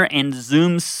Hummer and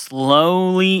zooms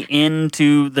slowly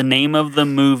into the name of the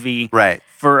movie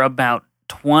for about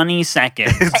 20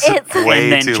 seconds. It's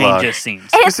and then too changes long.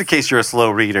 scenes. Just in case you're a slow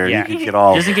reader, you can get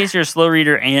all... Just in case you're a slow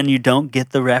reader and you don't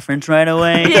get the reference right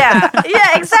away. Yeah,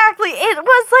 exactly. It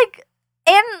was like,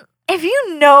 and if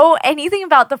you know anything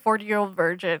about The 40-Year-Old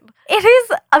Virgin, it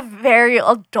is a very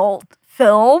adult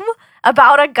film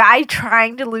about a guy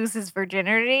trying to lose his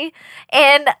virginity.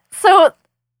 And so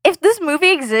if this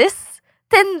movie exists,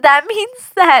 then that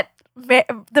means that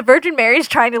the Virgin Mary is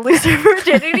trying to lose her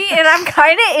virginity, and I'm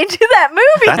kind of into that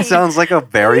movie. That sounds like a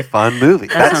very fun movie.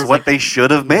 That's what they should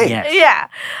have made. Yes. Yeah.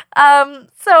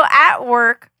 So at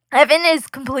work, Evan is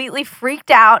completely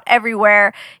freaked out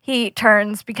everywhere he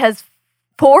turns because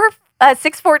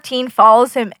 614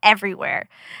 follows him everywhere.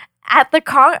 At the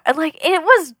it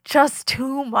was just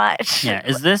too much. Yeah.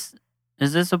 Is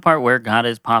this a part where God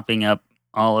is popping up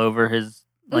all over his?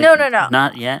 Like, no.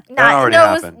 Not yet.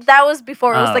 That was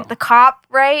before. It was like the cop,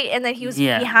 right? And then he was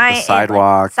behind the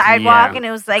sidewalk. And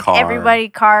it was like car. everybody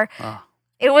car. Oh.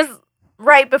 It was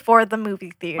right before the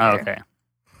movie theater. Oh, okay.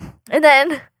 And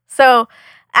then so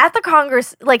at the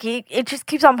Congress, like it just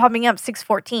keeps on popping up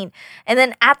 614. And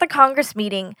then at the Congress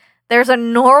meeting, there's a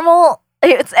normal.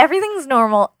 Everything's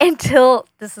normal until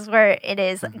this is where it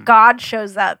is. Mm-hmm. God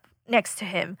shows up next to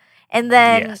him, and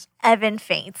then Evan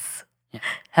faints. Yeah.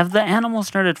 Have the animals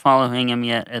started following him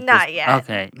yet? Not yet.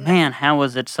 Okay. Man, how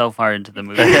was it so far into the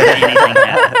movie that anything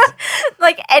happens?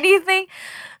 Like anything.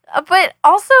 But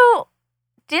also,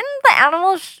 didn't the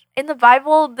animals in the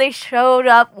Bible, they showed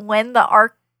up when the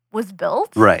ark was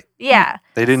built? Right. Yeah.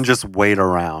 They didn't just wait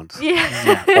around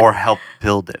Yeah. or help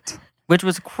build it. Which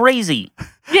was crazy.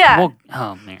 Yeah. Well,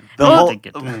 oh man, The we'll whole- have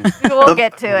to get to that We'll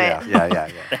get to it. Yeah.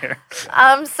 there.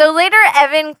 So later,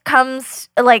 Evan comes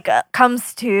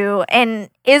to and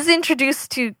is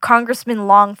introduced to Congressman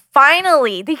Long.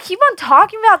 Finally, they keep on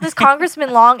talking about this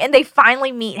Congressman Long, and they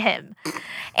finally meet him.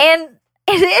 And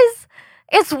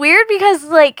it's weird because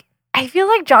like I feel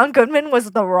like John Goodman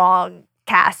was the wrong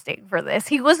casting for this.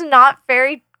 He was not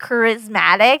very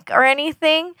charismatic or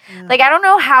anything. Like I don't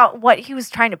know what he was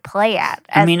trying to play at.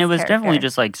 I as mean, it this was character. definitely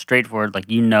just like straightforward. Like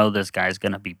this guy's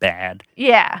gonna be bad.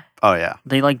 Yeah. Oh, yeah.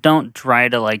 They like don't try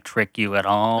to like trick you at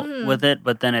all Mhm. with it,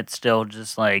 but then it's still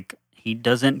just like he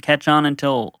doesn't catch on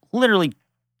until literally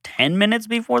 10 minutes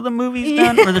before the movie's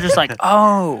done, where they're just like,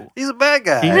 oh, He's a bad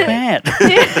guy. he's bad.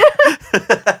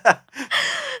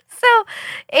 So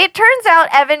it turns out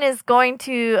Evan is going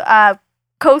to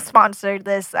co-sponsor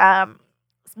this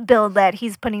bill that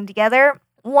he's putting together.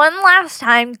 One last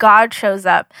time, God shows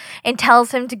up and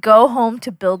tells him to go home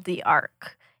to build the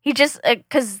ark. He just,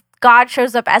 because God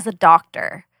shows up as a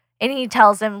doctor, and he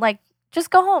tells him, like,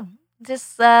 just go home.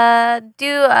 Just do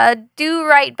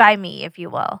right by me, if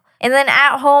you will. And then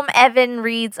at home, Evan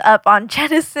reads up on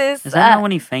Genesis. Is that not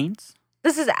when he faints?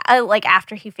 This is like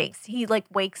after he faints. He like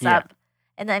wakes Yeah. up,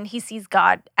 and then he sees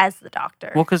God as the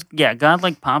doctor. Well, because God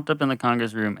like popped up in the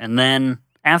Congress room, and then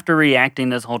after reacting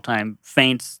this whole time,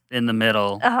 faints in the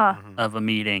middle Uh-huh. of a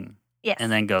meeting, Yes.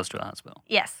 and then goes to a hospital.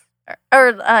 Yes.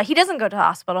 Or he doesn't go to the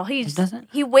hospital. He doesn't?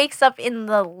 He wakes up in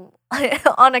the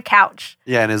on a couch.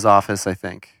 Yeah, in his office, I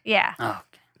think. Yeah. Oh,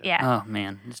 Yeah. oh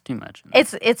man, it's too much.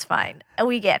 It's fine.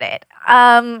 We get it.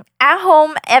 At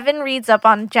home, Evan reads up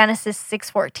on Genesis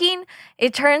 6:14.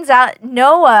 It turns out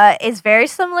Noah is very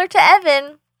similar to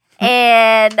Evan,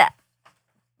 and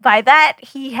by that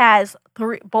he has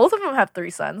three. Both of them have 3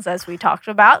 sons, as we talked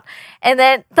about, and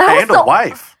then that was And a the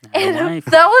wife. And a and wife.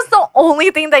 that was the only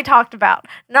thing they talked about.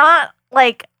 Not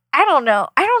like I don't know.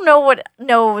 I don't know what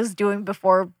Noah was doing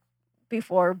before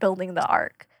building the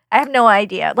ark. I have no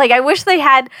idea. Like I wish they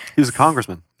had. He was a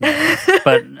congressman.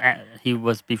 But he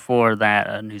was before that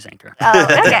a news anchor. Oh,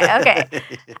 okay.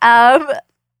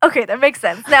 Okay, that makes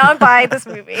sense. Now I'm buying this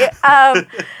movie. And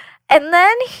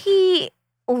then he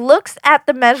looks at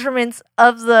the measurements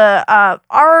of the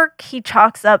ark. He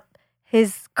chalks up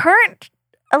his current,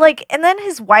 and then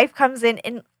his wife comes in,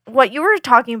 and what you were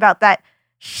talking about, that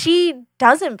she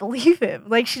doesn't believe him.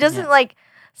 Like she doesn't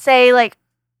say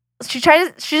she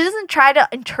doesn't try to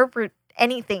interpret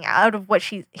anything out of what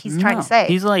he's trying to say.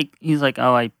 He's like,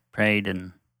 oh, I prayed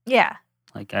and Yeah.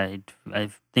 like I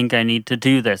think I need to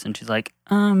do this, and she's like,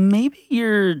 maybe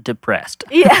you're depressed.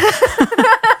 Yeah.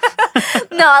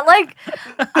 Not like,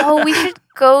 oh, we should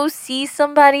go see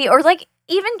somebody, or like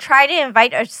even try to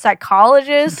invite a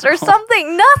psychologist or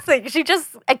something. Nothing. She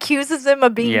just accuses him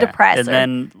of being depressed. And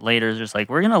then later is just like,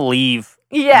 we're gonna leave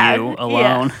you yeah,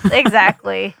 alone.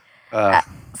 exactly.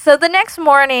 So the next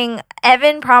morning,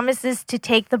 Evan promises to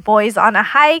take the boys on a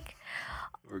hike.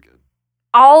 We're good.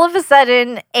 All of a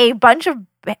sudden, a bunch of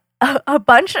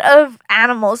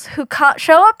animals who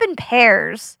show up in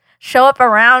pairs show up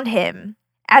around him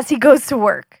as he goes to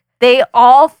work. They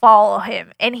all follow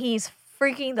him, and he's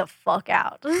freaking the fuck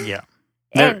out. Yeah,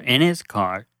 they're And- in his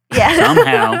car. Yeah.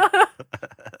 Somehow.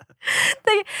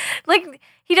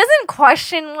 He doesn't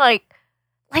question like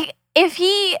if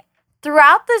he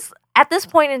throughout this at this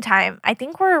point in time, I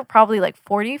think we're probably like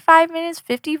 45 minutes,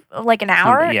 50, like an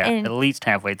hour. Yeah, and at least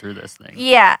halfway through this thing.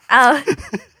 yeah.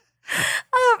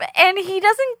 And he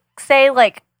doesn't say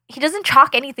he doesn't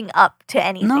chalk anything up to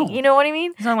anything. No. You know what I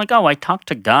mean? It's not like, oh, I talked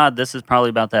to God. This is probably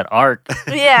about that ark.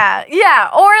 Yeah. Yeah.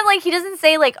 Or he doesn't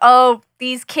say oh,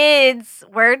 these kids,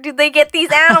 where do they get these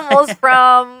animals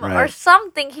from? Or Right.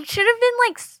 something. He should have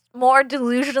been more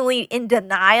delusionally in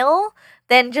denial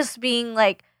than just being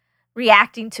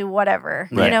reacting to whatever.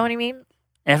 You Right. know what I mean?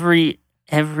 Every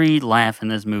laugh in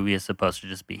this movie is supposed to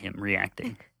just be him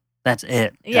reacting. That's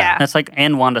it. Yeah. That's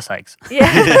and Wanda Sykes. Yeah.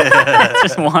 It's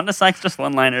just Wanda Sykes, just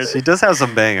one-liners. She does have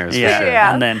some bangers. Yeah. For sure.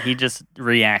 Yeah. And then he just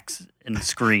reacts and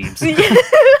screams. His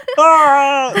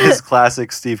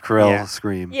classic Steve Carell Yeah.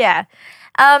 scream. Yeah.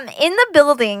 In the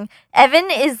building,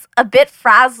 Evan is a bit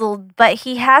frazzled, but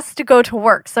he has to go to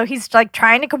work, so he's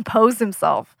trying to compose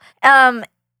himself.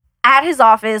 At his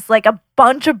office, a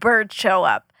bunch of birds show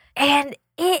up, and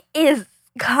it is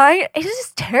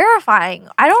just terrifying.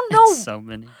 I don't know. It's so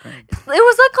many things. It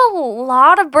was a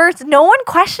lot of birds. No one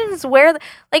questions where.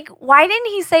 Why didn't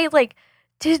he say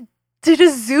did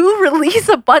a zoo release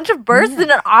a bunch of birds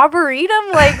in an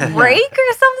arboretum break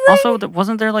or something? Also,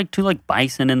 wasn't there like 2 like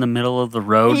bison in the middle of the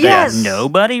road Yes. that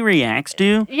nobody reacts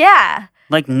to? Yeah.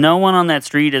 Like no one on that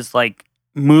street is like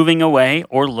moving away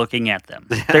or looking at them.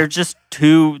 They're just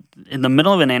 2 in the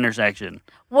middle of an intersection.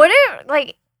 What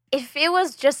if it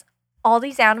was just all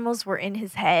these animals were in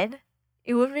his head,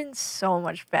 it would have been so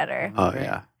much better. Oh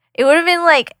yeah. It would have been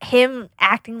like him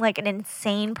acting like an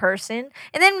insane person.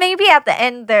 And then maybe at the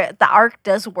end the arc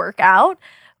does work out,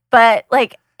 but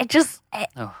like it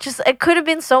could have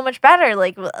been so much better,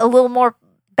 like a little more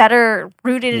better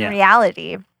rooted in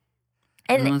reality.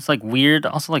 And it's like weird,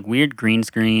 also like weird green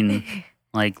screen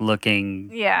like looking.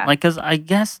 Yeah. Like cuz I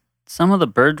guess some of the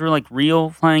birds were like real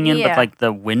flying in, but like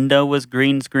the window was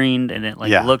green screened and it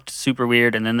like looked super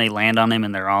weird, and then they land on him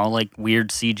and they're all like weird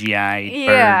CGI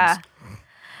birds.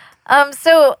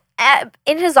 So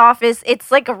in his office,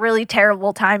 it's like a really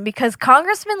terrible time because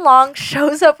Congressman Long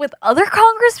shows up with other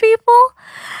Congress people,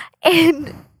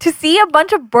 and to see a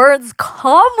bunch of birds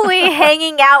calmly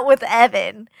hanging out with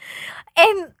Evan.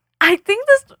 And I think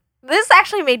this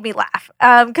actually made me laugh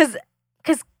because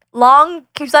Long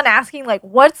keeps on asking like,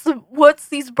 what's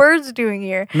these birds doing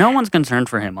here? No one's concerned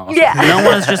for him also. Yeah. No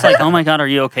one is just like, oh my God, are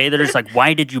you okay? They're just like,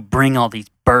 why did you bring all these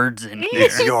birds in here?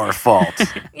 It's your fault.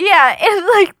 Yeah, and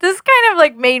like this kind of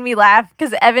like made me laugh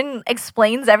because Evan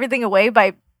explains everything away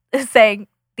by saying,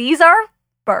 these are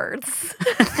birds.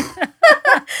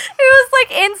 It was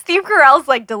like in Steve Carell's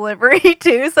like delivery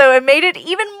too, so it made it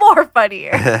even more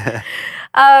funnier. And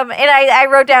I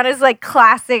wrote down his like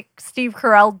classic Steve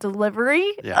Carell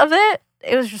delivery of it.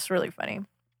 It was just really funny.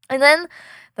 And then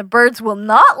the birds will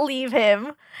not leave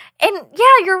him. And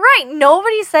yeah, you're right.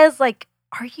 Nobody says like,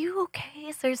 are you okay?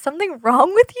 Is there something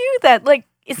wrong with you that like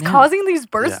is causing these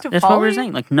birds to That's follow what we're you?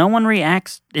 saying. Like no one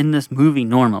reacts in this movie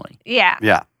normally. Yeah.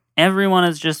 Yeah. Everyone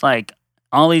is just like,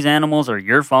 all these animals are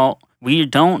your fault. We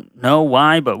don't know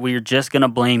why, but we're just going to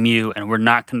blame you, and we're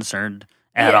not concerned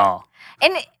at all.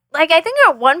 And like, I think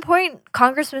at one point,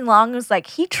 Congressman Long was like,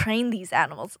 he trained these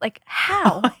animals. Like,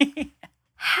 how?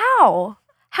 How?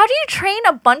 How do you train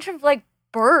a bunch of like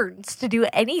birds to do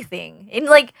anything? And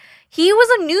like, he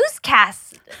was a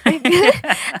newscast. Like,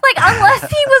 unless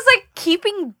he was like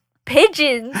keeping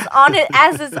pigeons on it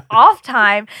as his off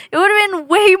time, it would have been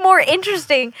way more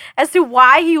interesting as to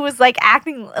why he was like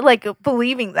acting like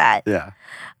believing that. Yeah.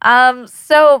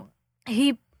 So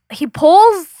he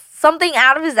pulls something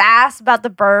out of his ass about the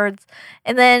birds,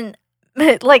 and then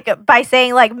like by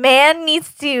saying like man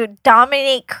needs to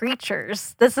dominate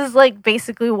creatures. This is like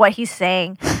basically what he's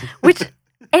saying, which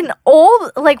and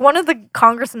one of the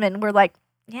congressmen were like,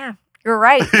 yeah, you're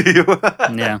right.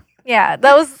 Yeah. Yeah,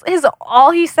 that was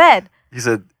all he said. He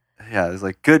said, yeah, it was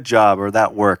like, good job, or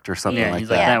that worked, or something like he's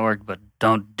that. like, that worked, but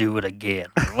don't do it again.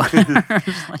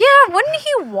 Yeah, wouldn't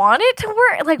he want it to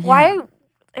work? Like, why?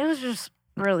 It was just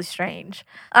really strange.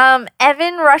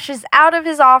 Evan rushes out of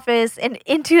his office and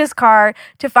into his car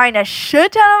to find a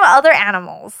shit ton of other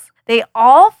animals. They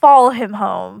all follow him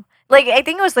home. Like, I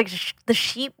think it was like the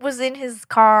sheep was in his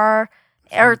car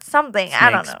or something. Snakes, I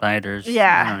don't know. Spiders.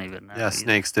 Yeah. I don't even know. Yeah,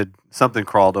 snakes did. Something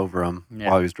crawled over him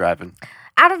while he was driving.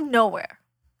 Out of nowhere.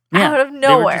 Yeah, Out of they were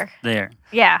nowhere. just there.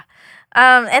 Yeah.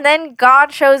 And then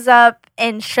God shows up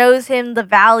and shows him the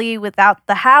valley without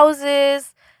the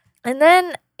houses. And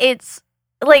then it's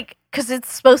like, because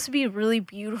it's supposed to be really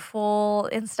beautiful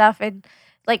and stuff. And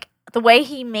like the way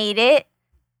he made it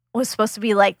was supposed to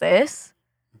be like this.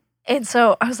 And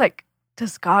so I was like,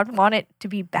 does God want it to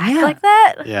be back like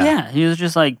that? Yeah, he was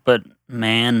just like, but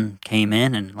man came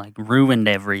in and like ruined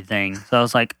everything. So I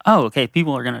was like, oh, okay,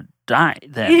 people are gonna die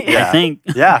then. Yeah. I think.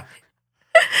 Yeah.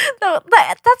 No,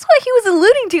 that's what he was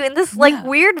alluding to in this like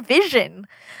weird vision.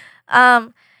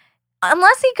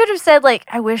 Unless he could have said like,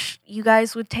 I wish you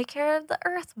guys would take care of the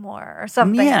earth more or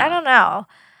something. Yeah. I don't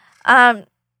know.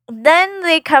 Then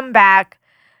they come back.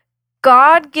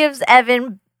 God gives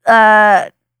Evan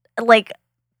like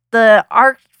the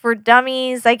Ark for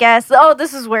Dummies, I guess. Oh,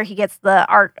 this is where he gets the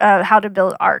Ark, how to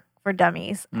build Ark for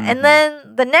Dummies. Mm-hmm. And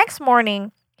then the next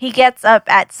morning, he gets up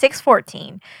at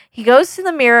 6:14. He goes to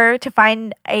the mirror to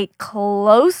find a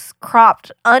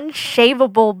close-cropped,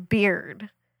 unshavable beard.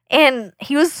 And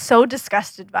he was so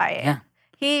disgusted by it.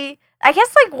 Yeah. I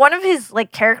guess like one of his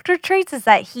like character traits is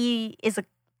that he is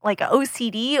like an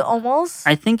OCD almost.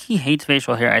 I think he hates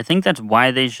facial hair. I think that's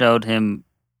why they showed him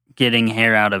getting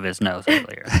hair out of his nose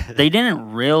earlier. They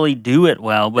didn't really do it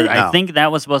well, but I think that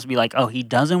was supposed to be like, oh, he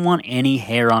doesn't want any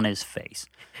hair on his face.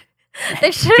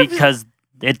 They should have because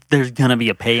there's gonna be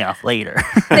a payoff later.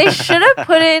 They should have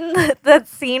put in that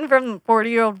scene from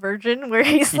 40-Year-Old Virgin where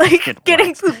he's like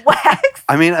getting waxed.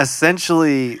 I mean,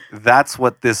 essentially, that's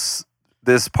what this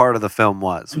part of the film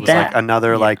was like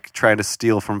another like trying to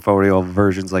steal from 40-year-old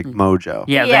versions like Mojo.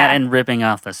 Yeah, that and ripping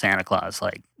off the Santa Claus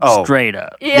like straight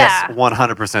up. Yeah. Yes,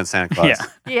 100% Santa Claus.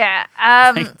 Yeah.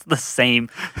 Like,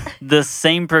 the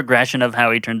same progression of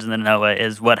how he turns into Noah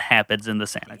is what happens in the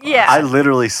Santa Claus. Yeah. I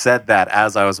literally said that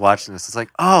as I was watching this. It's like,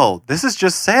 oh, this is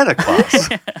just Santa Claus.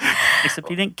 Except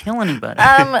he didn't kill anybody.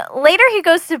 Later he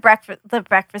goes to the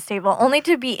breakfast table only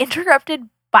to be interrupted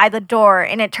by the door,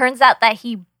 and it turns out that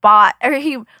he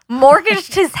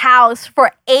mortgaged his house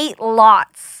for 8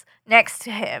 lots next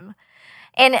to him.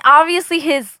 And obviously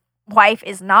his wife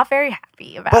is not very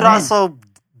happy about it. But also,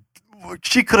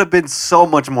 she could have been so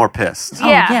much more pissed.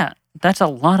 Yeah. That's a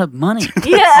lot of money.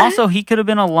 Yeah. Also, he could have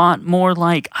been a lot more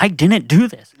like, I didn't do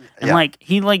this. And like,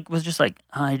 he like was just like,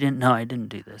 oh, I didn't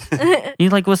do this. He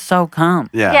like was so calm.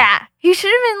 Yeah. He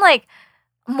should have been like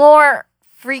more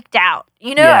freaked out,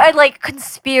 like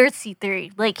conspiracy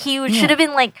theory. Like he should have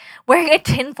been like wearing a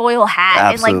tinfoil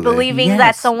hat and like believing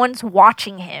that someone's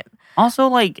watching him. Also,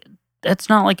 like that's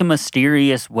not like a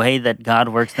mysterious way that God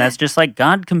works. That's just like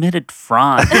God committed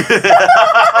fraud.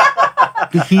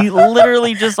 He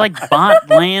literally just like bought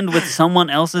land with someone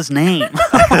else's name.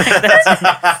 Like,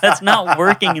 that's not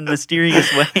working in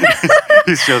mysterious ways.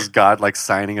 He shows God like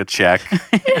signing a check.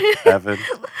 Heaven.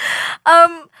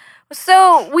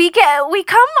 So we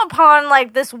come upon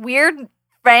like this weird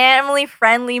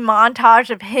family-friendly montage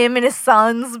of him and his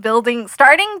sons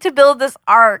starting to build this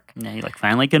ark. Yeah, he like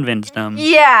finally convinced them.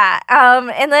 Yeah.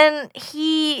 And then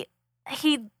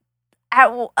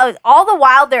all the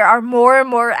while there are more and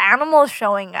more animals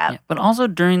showing up. Yeah, but also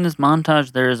during this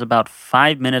montage, there is about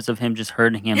 5 minutes of him just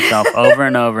hurting himself over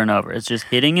and over and over. It's just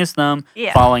hitting his thumb,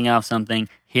 falling off something,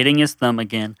 hitting his thumb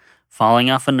again, falling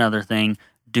off another thing,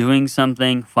 doing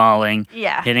something, falling,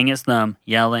 hitting his thumb,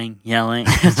 yelling.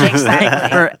 It takes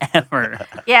like forever.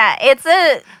 Yeah,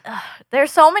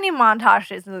 there's so many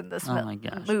montages in this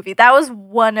movie. That was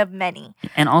one of many.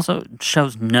 And also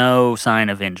shows no sign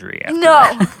of injury after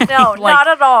No, like, not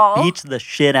at all. Beats the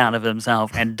shit out of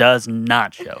himself and does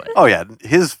not show it. Oh yeah,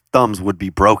 his thumbs would be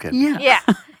broken. Yeah,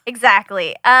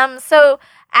 exactly. So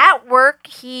at work,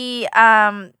 he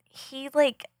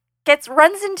like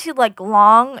runs into like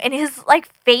Long, and his like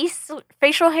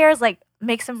facial hair is like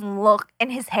makes him look,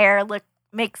 and his hair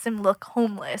makes him look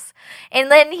homeless.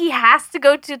 And then he has to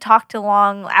go to talk to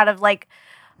Long out of like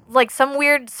some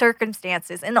weird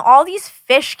circumstances, and all these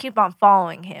fish keep on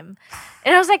following him.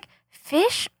 And I was like,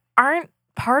 fish aren't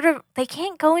they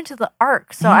can't go into the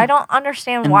ark, so I don't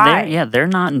understand why. They're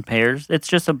not in pairs. It's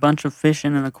just a bunch of fish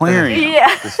in an aquarium.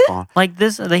 Like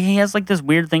this, he has like this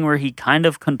weird thing where he kind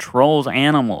of controls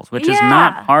animals, which is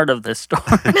not part of this story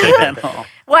at all.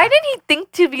 Why did he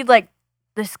think to be like,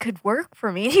 this could work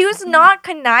for me? He was not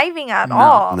conniving at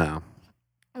all. No.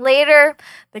 Later,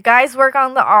 the guys work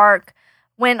on the ark.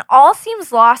 When all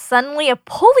seems lost, suddenly a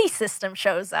pulley system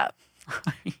shows up.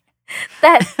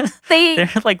 They're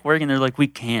like working. They're like, we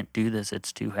can't do this.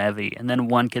 It's too heavy. And then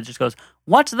one kid just goes,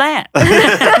 "What's that?"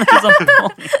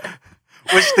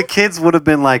 Which the kids would have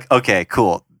been like, "Okay,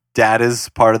 cool. Dad is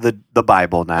part of the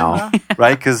Bible now,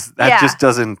 right? Because that just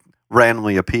doesn't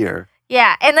randomly appear."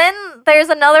 Yeah, and then there's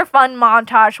another fun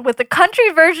montage with the country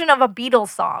version of a Beatles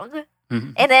song,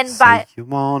 and then you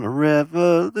want a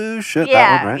revolution? Yeah,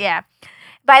 that one, right? Yeah.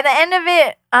 By the end of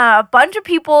it, a bunch of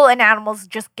people and animals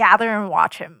just gather and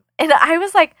watch him. And I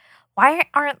was like, why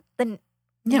aren't the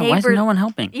neighbors... why is no one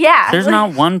helping? Yeah. There's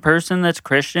not one person that's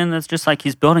Christian that's just like,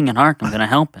 he's building an ark, I'm going to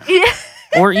help him.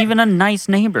 Or even a nice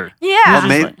neighbor. Yeah.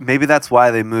 Well, maybe that's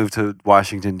why they moved to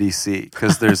Washington, D.C.,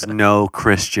 because there's no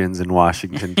Christians in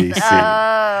Washington, D.C.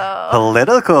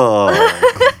 Political.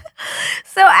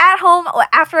 So at home,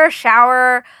 after a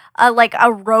shower... like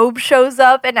a robe shows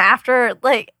up, and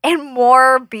and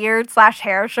more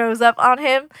beard/hair shows up on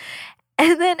him.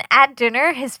 And then at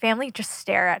dinner, his family just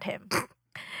stare at him.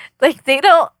 Like they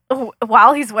don't,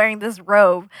 while he's wearing this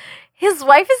robe. His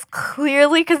wife is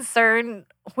clearly concerned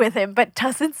with him, but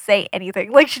doesn't say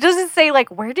anything. Like she doesn't say like,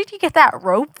 where did you get that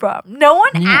robe from? No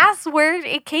one asks where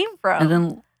it came from. And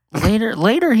then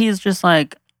later he's just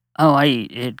like, oh,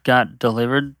 it got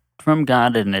delivered from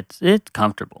God and it's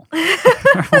comfortable.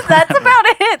 That's about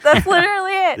it. That's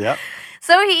literally it. Yep.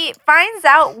 So he finds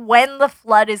out when the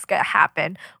flood is going to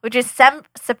happen, which is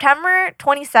September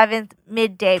 27th,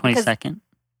 midday. 22nd.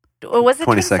 Was it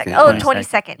 22nd? Oh,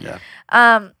 22nd.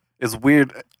 Yeah. It's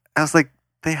weird. I was like,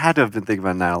 they had to have been thinking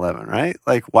about 9/11, right?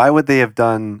 Like, why would they have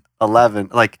done 11?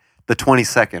 Like, the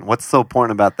 22nd? What's so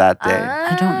important about that day?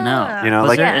 I don't know. You know,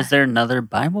 like- is there another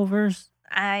Bible verse?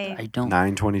 I I don't.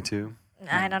 9/22.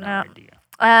 I don't no know.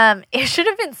 idea. It should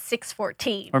have been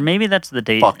 6/14. Or maybe that's the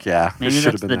date. Fuck yeah, Maybe it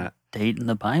should that's have the been that. date in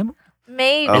the Bible.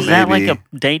 Maybe. Oh, Is that like maybe.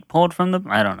 a date pulled from the?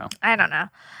 I don't know. I don't know.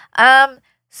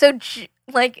 So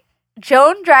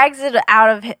Joan drags it out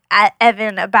of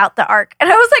Evan about the ark,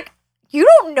 and I was like, "You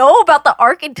don't know about the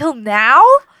ark until now?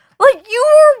 Like you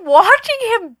were watching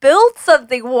him build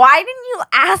something. Why didn't you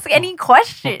ask any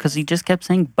questions?" Because he just kept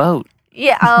saying boat.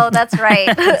 Yeah. Oh, that's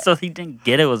right. So he didn't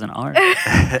get it was an art.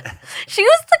 She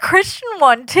was the Christian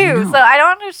one too, No. so I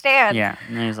don't understand. Yeah.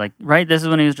 And then he's like, right, this is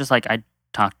when he was just like, I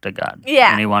talked to God.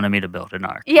 Yeah. And he wanted me to build an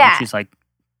ark. Yeah. And she's like,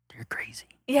 you're crazy.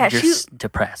 Yeah, You're she-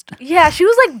 depressed. Yeah, she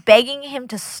was like begging him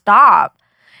to stop.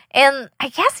 And I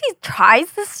guess he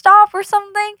tries to stop or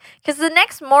something. Because the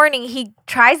next morning he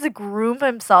tries to groom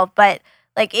himself, but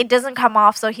like it doesn't come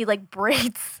off, so he like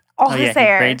braids all Oh, his yeah.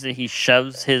 hair. He braids it. He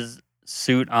shoves his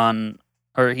suit on,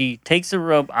 or he takes the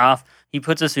robe off. He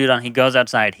puts a suit on. He goes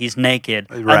outside. He's naked.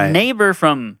 Right. A neighbor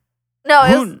from No,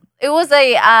 who? it was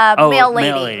a male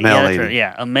lady. Male Yeah, that's lady. right.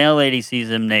 Yeah, a male lady sees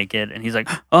him naked, and he's like,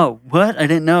 "Oh, what? I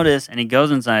didn't notice." And he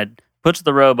goes inside, puts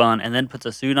the robe on, and then puts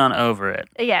a suit on over it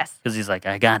Yes. because he's like,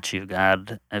 "I got you,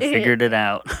 God. I figured it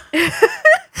out." And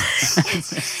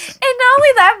not only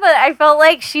that, but I felt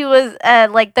like she was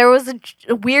like there was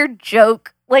a weird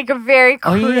joke, like a very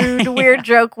Oh, crude, yeah. weird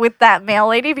joke with that male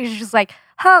lady because she's like,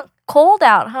 "Huh, cold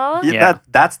out, huh?" Yeah, Yeah.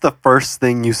 that's the first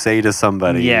thing you say to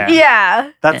somebody. Yeah.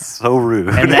 Yeah. That's so rude.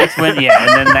 And that's when, and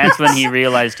then that's when he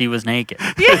realized he was naked.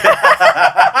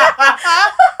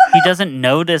 He doesn't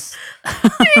notice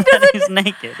that he's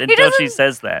naked until she doesn't-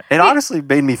 says that. It honestly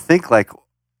made me think, like,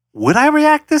 would I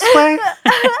react this way?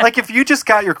 Like, if you just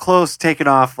got your clothes taken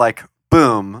off, like,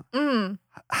 boom, Mm.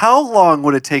 how long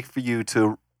would it take for you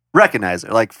to recognize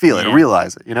it, like, feel it, Yeah.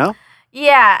 realize it, you know?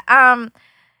 Yeah.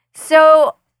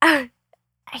 So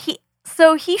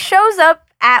he shows up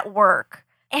at work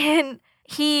and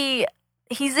he's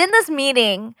in this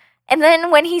meeting, and then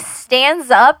when he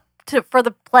stands up for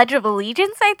the Pledge of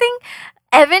Allegiance, I think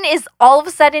Evan is all of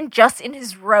a sudden just in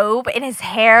his robe, and his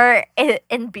hair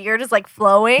and beard is like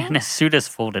flowing. And his suit is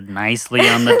folded nicely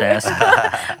on the desk.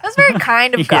 That's very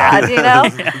kind of Yeah. God, you know?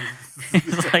 Yeah.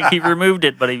 It's like he removed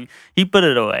it, but he put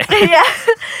it away. Yeah.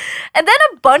 And then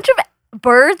a bunch of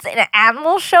birds and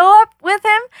animals show up with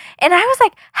him, and I was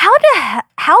like, how the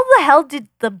hell did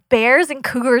the bears and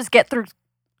cougars get through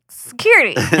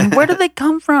security? And where do they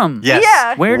come from? Yes.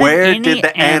 Yeah. Where Where did did any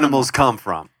the animals come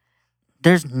from?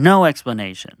 There's no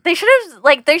explanation. They should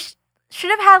have should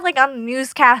have had like on the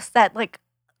newscast that like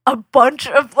a bunch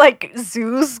of like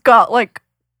zoos got like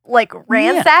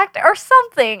ransacked or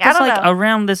something. I It's don't like know.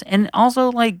 around this, and also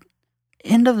like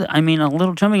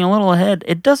jumping a little ahead.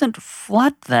 It doesn't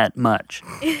flood that much.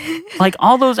 Like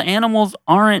all those animals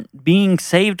aren't being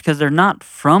saved because they're not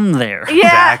from there.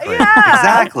 Yeah, Exactly. yeah.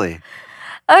 Exactly.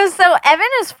 Oh, so Evan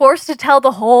is forced to tell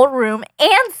the whole room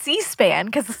and C-SPAN,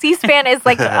 because C-SPAN is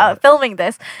like filming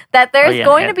this, that there's yeah,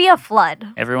 going yeah. to be a flood.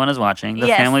 Everyone is watching. The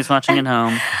Yes. family's watching at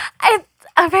home.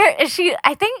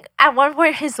 I think at one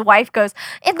point his wife goes,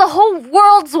 and the whole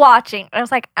world's watching. And I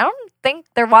was like, I don't think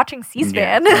they're watching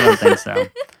C-SPAN. Yeah, I don't think so.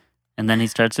 And then he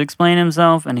starts to explain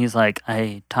himself, and he's like,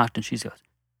 I talked, and she goes,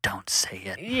 don't say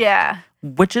it. Yeah.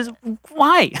 Which is,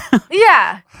 why?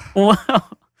 Yeah. Well,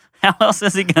 how else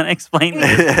is he going to explain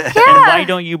this? And Yeah. why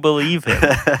don't you believe him?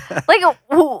 Like,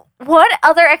 what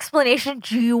other explanation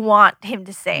do you want him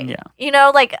to say? Yeah. You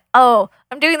know, like, oh,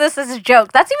 I'm doing this as a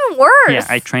joke. That's even worse. Yeah,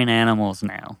 I train animals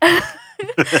now.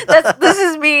 This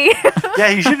is me. Yeah,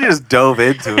 you should have just dove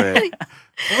into it.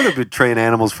 I would have been trained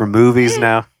animals for movies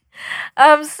now.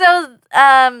 So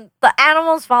the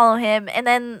animals follow him, and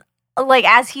then like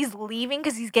as he's leaving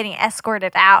because he's getting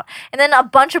escorted out, and then a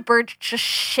bunch of birds just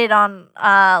shit on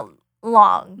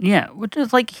Long. Yeah, which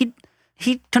is like he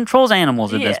controls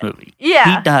animals in this Yeah. movie.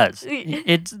 Yeah. He does.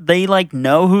 It's they like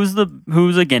know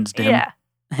who's against him, Yeah.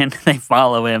 and they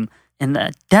follow him. And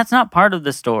that's not part of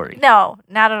the story. No,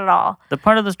 not at all. The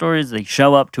part of the story is they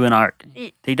show up to an ark.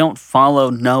 They don't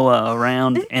follow Noah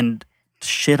around and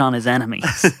shit on his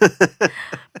enemies.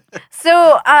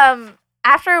 So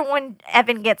after when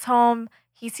Evan gets home,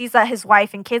 he sees that his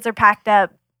wife and kids are packed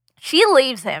up. She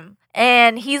leaves him,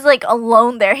 and he's like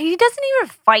alone there. He doesn't even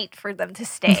fight for them to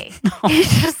stay.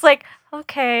 He's just like,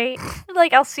 okay,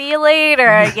 like I'll see you later,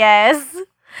 I guess.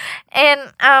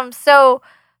 And so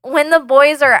when the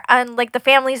boys are like the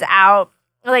family's out,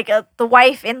 like the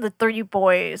wife and the 3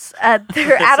 boys,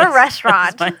 they're at a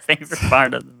restaurant. That's my favorite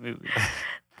part of the movie.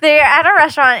 they're at a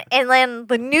restaurant, and then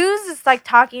the news is like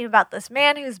talking about this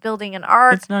man who's building an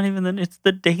ark. It's not even it's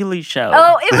the Daily Show.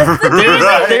 Oh, it was the Daily.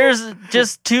 Right. There's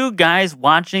just two guys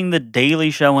watching the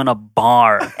Daily Show in a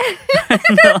bar.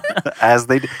 As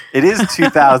it is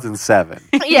 2007.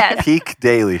 Yes. Peak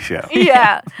Daily Show.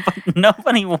 Yeah.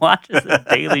 Nobody watches the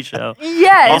Daily Show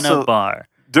Yes. in a Also- bar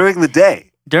During the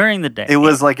day, during the day. it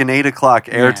was like an 8 o'clock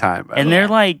airtime. by the and way. they're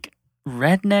like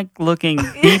redneck-looking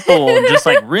people, just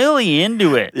like really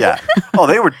into it. Yeah. Oh,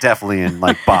 they were definitely in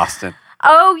like Boston.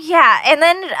 Oh yeah, and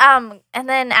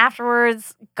then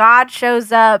afterwards, God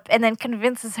shows up and then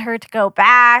convinces her to go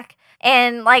back,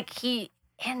 and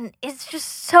it's just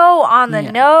so on the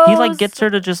Yeah. nose. He like gets her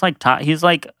to just like talk. He's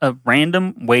like a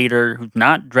random waiter who's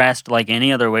not dressed like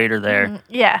any other waiter there,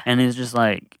 Yeah. and he's just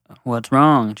like, "What's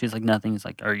wrong?" And she's like, "Nothing." He's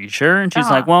like, "Are you sure?" And she's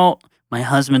Uh-huh. like, "Well, my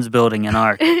husband's building an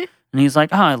ark." And he's like,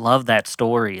 "Oh, I love that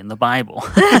story in the Bible."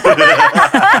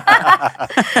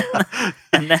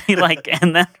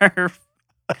 And then her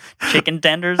chicken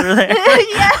tenders are there.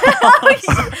 Yeah.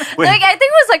 Like I think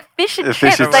it was like fish and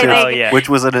Fish chips. and I chips, think. Oh, yeah. which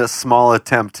was a small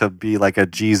attempt to be like a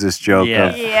Jesus joke. Yeah.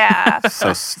 Of, Yeah.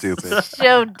 so stupid.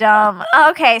 So dumb.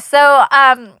 Okay, so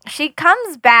she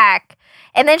comes back,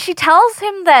 and then she tells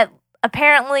him that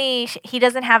apparently he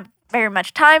doesn't have very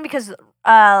much time because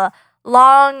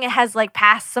Long has like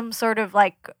passed some sort of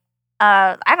like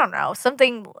I don't know,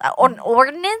 something an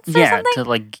ordinance or Yeah, something. to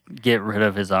like get rid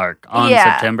of his ark on Yeah.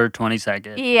 September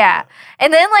 22nd. Yeah.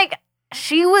 And then like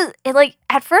she was like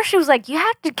at first she was like, you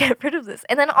have to get rid of this.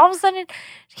 And then all of a sudden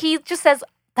he just says,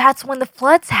 that's when the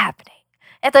flood's happening.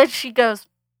 And then she goes,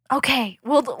 okay,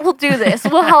 we'll do this.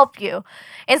 We'll help you.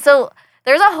 And so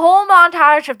there's a whole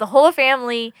montage of the whole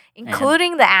family,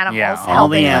 including the animals. Yeah, all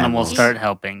helping the her. animals start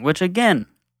helping, which again,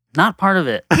 not part of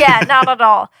it. Yeah, not at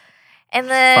all. And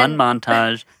then Fun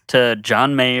montage to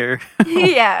John Mayer,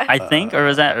 yeah. I think, or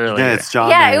was that earlier? Yeah, it's John.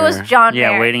 Yeah, it Mayer. was John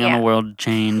Yeah, Mayer. waiting yeah. on the world to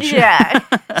change. Yeah.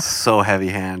 So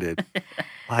heavy-handed.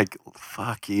 Like,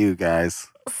 fuck you guys.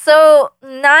 So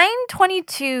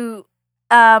 9:22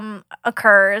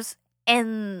 occurs,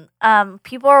 and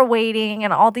people are waiting,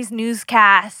 and all these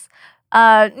newscasts,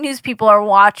 news people are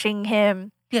watching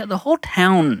him. Yeah, the whole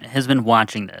town has been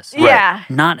watching this. Right. Yeah,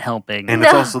 Not helping. And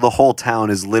it's No. also the whole town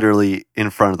is literally in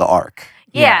front of the ark.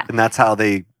 yeah, And that's how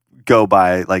they go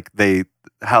by, like,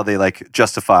 how they like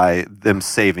justify them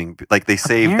saving, like they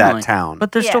saved Apparently. that town.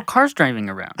 But there's Yeah. still cars driving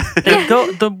around.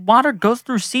 The water goes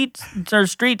through streets,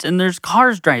 and there's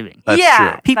cars driving. That's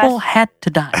yeah. true. People had to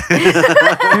die.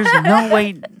 There's no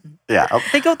way. Yeah.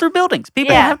 They go through buildings.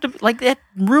 People Yeah. have to that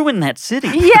ruin that city.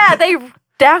 Yeah, they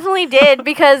definitely did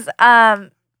because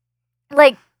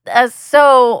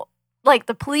so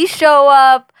the police show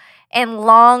up and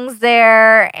Long's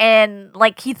there and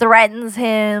like he threatens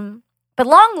him, but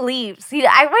Long leaves.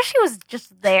 I wish he was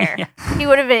just there. Yeah. He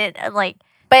would have been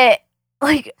but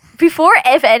before,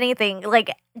 if anything,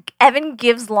 Evan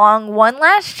gives Long one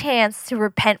last chance to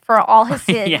repent for all his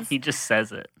sins. Yeah, he just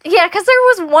says it. Yeah, because there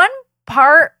was one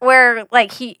part where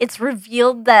it's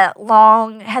revealed that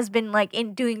Long has been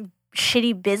in doing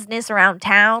shitty business around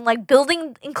town,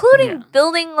 building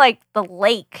the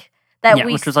lake that Yeah,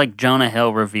 we which was Jonah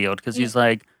Hill revealed because he's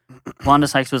like, Wanda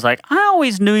Sykes was like, I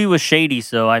always knew he was shady,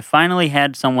 so I finally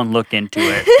had someone look into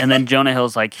it. And then Jonah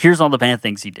Hill's like, here's all the bad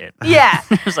things he did. yeah.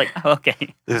 It was like, oh,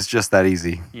 okay. It's just that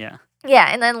easy. Yeah. Yeah,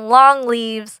 and then Long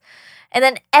leaves, and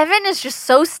then Evan is just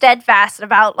so steadfast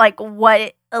about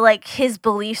what his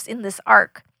beliefs in this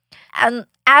arc. And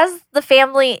as the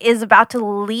family is about to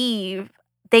leave,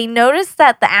 they notice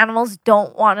that the animals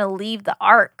don't want to leave the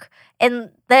ark. And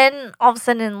then all of a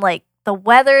sudden the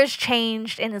weather's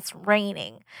changed and it's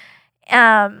raining.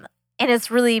 And it's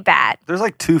really bad. There's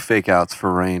 2 fake outs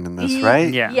for rain in this,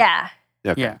 right? Yeah. Yeah.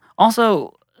 Okay. Yeah.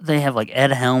 Also, they have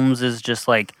Ed Helms is just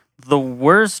the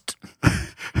worst.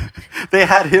 They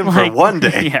had him for one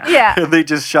day. Yeah. Yeah. And they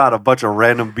just shot a bunch of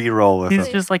random B-roll with He's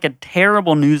him. just a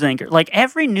terrible news anchor.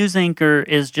 Every news anchor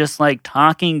is just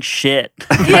talking shit.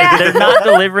 Yeah. They're not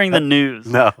delivering the news.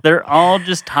 No. They're all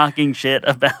just talking shit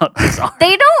about this art.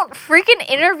 They don't freaking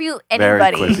interview Very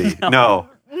anybody. quippy. No.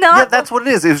 Not Yeah, that's what it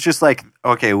is. It was just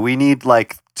okay, we need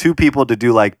 2 people to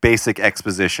do basic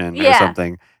exposition or Yeah.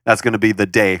 something. That's going to be the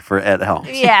day for Ed Helms.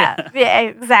 yeah,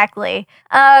 exactly.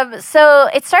 So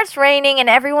it starts raining and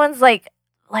everyone's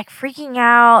freaking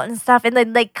out and stuff, and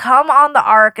then they come on the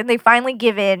ark and they finally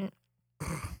give in,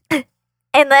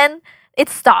 and then it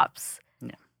stops,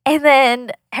 Yeah. and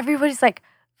then everybody's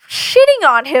shitting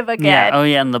on him Yeah. again. Oh,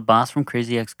 yeah. And the boss from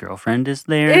Crazy Ex-Girlfriend is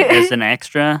there as an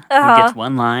extra Uh-huh. who gets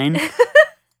one line.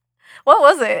 What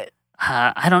was it?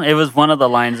 It was one of the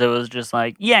lines that was just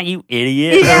yeah, you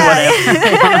idiot, Yeah. or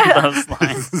whatever. One of those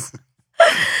lines.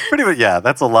 Pretty much, yeah.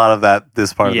 That's a lot of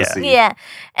this part of the scene. Yeah.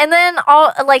 And then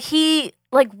he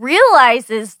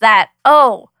realizes that,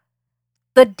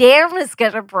 the dam is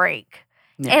going to break.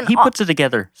 Yeah, And he puts it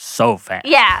together so fast.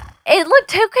 Yeah. It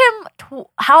took him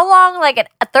how long?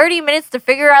 30 minutes to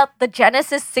figure out the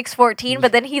Genesis 6:14,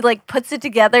 but then he puts it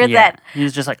together that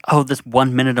he's just like, this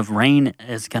 1 minute of rain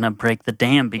is going to break the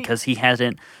dam because he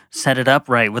hasn't set it up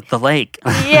right with the lake.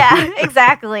 Yeah,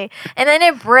 exactly. And then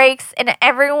it breaks and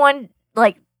everyone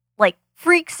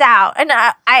freaks out. And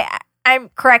I'm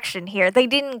correction here. They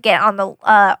didn't get on the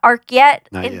ark yet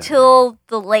until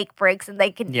the lake breaks and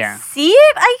they can see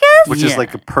it, I guess. Which is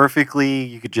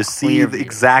you could just see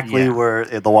exactly where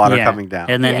the water coming down.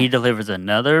 And then he delivers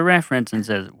another reference and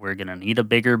says, we're going to need a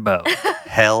bigger boat.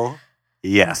 Hell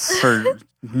yes. For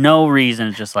no reason.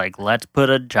 It's just let's put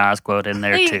a Jaws quote in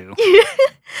there too.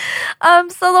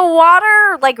 So the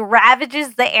water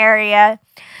ravages the area.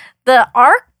 The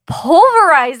ark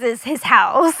pulverizes his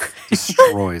house.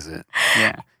 Destroys it.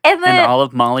 Yeah. And then all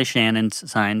of Molly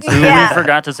Shannon's signs, who we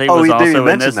forgot to say was also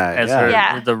in this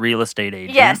as the real estate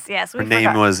agent. Yes. Her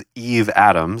name was Eve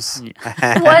Adams.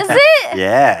 Was it?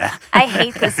 Yeah. I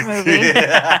hate this movie.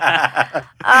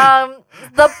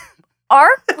 The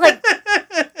ark,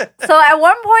 so at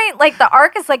one point, the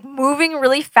ark is moving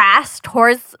really fast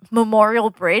towards Memorial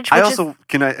Bridge.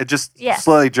 Can I just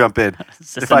slowly jump in?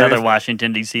 It's just another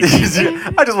Washington, D.C.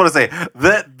 I just want to say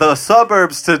that the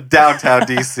suburbs to downtown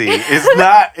D.C. is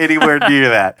not anywhere near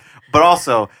that. But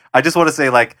also, I just want to say,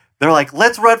 they're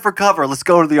let's run for cover. Let's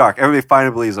go to the ark. Everybody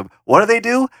finally believes them. What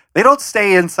do? They don't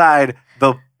stay inside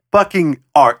the fucking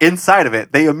ark, inside of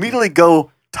it. They immediately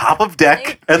go top of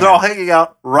deck, and they're all hanging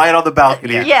out right on the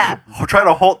balcony. Yeah. Trying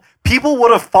to hold. People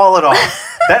would have fallen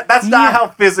off. That's not how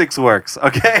physics works,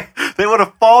 okay? They would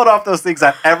have fallen off those things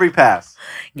at every pass.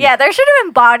 Yeah, there should have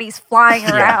been bodies flying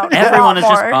around. Everyone is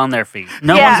just on their feet.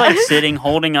 No one's sitting,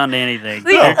 holding on to anything.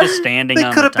 They're just standing on the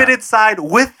top. They could have been inside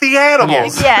with the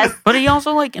animals. Yes. But he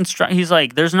also he's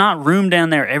there's not room down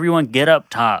there. Everyone get up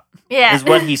top. Yeah. Is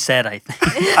what he said, I think.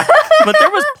 But there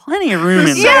was plenty of room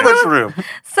in There's there. so much room.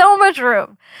 So much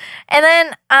room. And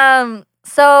then,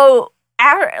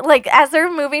 as they're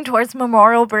moving towards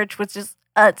Memorial Bridge, which is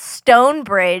a stone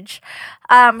bridge,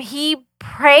 he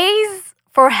prays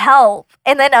for help,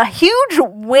 and then a huge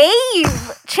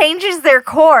wave changes their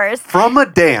course. From a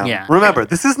dam. Yeah. Remember,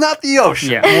 this is not the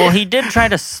ocean. Yeah. Well, he did try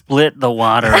to split the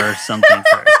water or something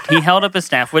first. He held up his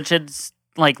staff, which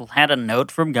had a note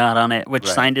from God on it, which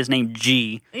signed his name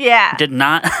G. Yeah. Did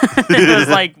not. It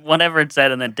was whatever it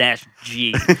said and then dash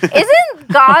G. Isn't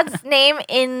God's name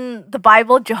in the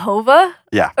Bible Jehovah?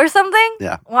 Yeah. Or something?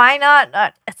 Yeah. Why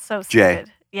not? It's so stupid.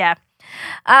 J. Yeah.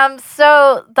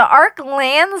 So the ark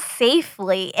lands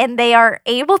safely and they are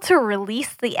able to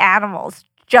release the animals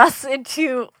just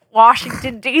into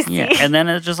Washington, D.C. Yeah, and then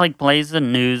it just plays the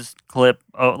news clip.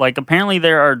 Apparently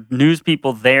there are news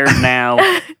people there now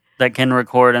that can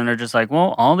record, and they're just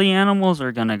all the animals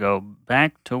are going to go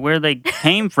back to where they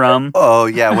came from. Oh,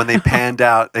 yeah. When they panned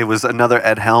out, it was another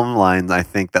Ed Helm line, I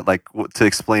think, that, to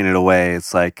explain it away,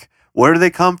 it's where do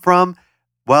they come from?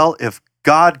 Well, if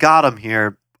God got them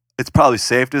here, it's probably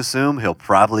safe to assume he'll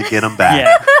probably get them back.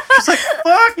 Yeah. It's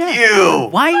fuck you.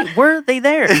 Why were they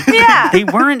there? Yeah. They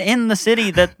weren't in the city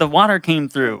that the water came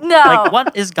through. No.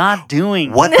 What is God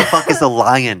doing? What the fuck is the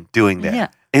lion doing there? Yeah.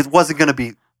 It wasn't going to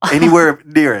be anywhere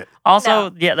near it. Also,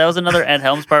 that was another Ed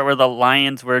Helms part where the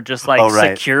lions were just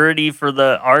security for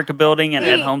the Ark building, and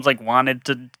Ed Helms wanted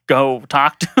to go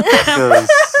talk to them.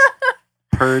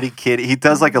 Purdy kitty. He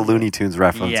does a Looney Tunes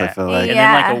reference, I feel like. And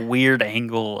then a weird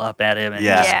angle up at him, and he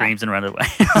just screams and runs away.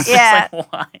 I was just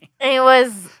why? It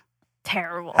was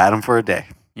terrible. Had him for a day.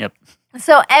 Yep.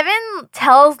 So Evan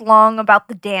tells Long about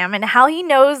the dam and how he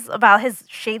knows about his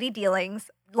shady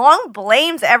dealings. Long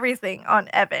blames everything on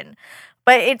Evan,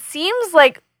 but it seems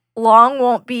like Long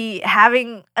won't be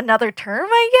having another term,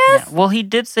 I guess. Yeah. Well, he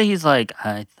did say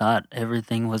I thought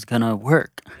everything was gonna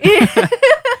work.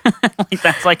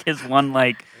 That's his one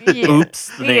oops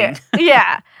thing.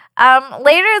 Yeah.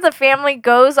 Later, the family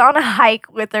goes on a hike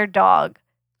with their dog.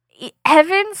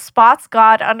 Evan spots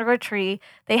God under a tree.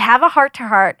 They have a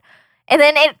heart-to-heart. And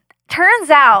then it turns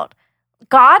out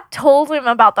God told him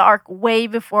about the ark way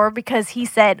before because he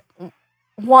said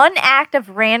one act of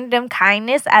random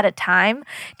kindness at a time.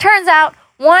 Turns out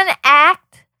one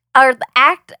act, or the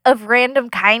act of random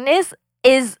kindness,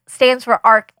 stands for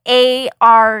ARK,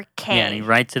 A-R-K. Yeah, and he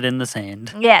writes it in the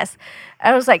sand. Yes.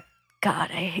 I was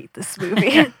God, I hate this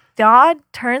movie. God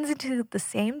turns into the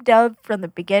same dove from the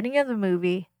beginning of the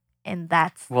movie, and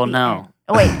that's no. end.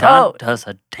 Oh, wait. God does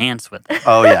a dance with it.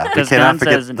 Oh, yeah. We Because cannot God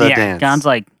forget says, the dance.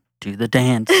 God's do the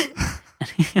dance.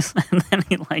 And then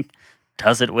he like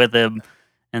does it with him,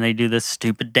 and they do this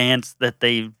stupid dance that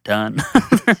they've done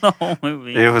through the whole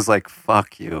movie. It was like,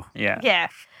 fuck you. Yeah. Yeah.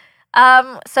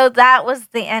 So that was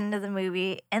the end of the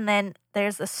movie, and then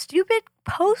there's a stupid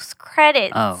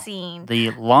post-credit scene.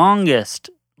 The longest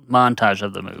montage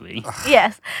of the movie.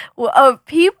 Yes, of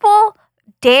people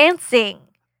dancing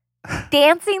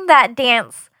that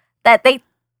dance that they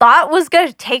thought was going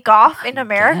to take off in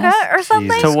America guess. or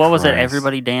something. Jesus So what was it? Christ.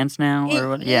 Everybody Dance Now? Or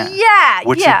what? Yeah. Yeah.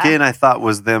 Which yeah. again, I thought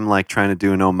was them like trying to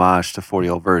do an homage to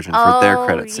 40-Year-Old Virgin for their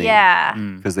credit scene. Yeah.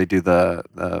 Because they do the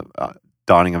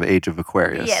dawning of Age of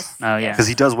Aquarius. Yes. Oh, yeah. Because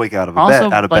he does wake out of Also,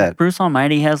 bed. like Bruce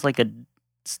Almighty has like a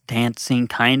dance scene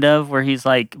kind of where he's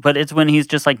like, but it's when he's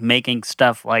just like making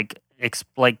stuff like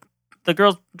the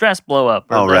girl's dress blow up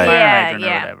or Oh, the right. fire Yeah, hydrant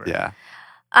yeah. or whatever. Yeah.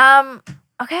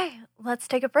 Okay, let's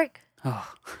take a break. Oh.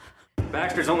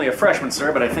 Baxter's only a freshman,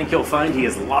 sir, but I think you'll find he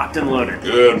is locked and loaded.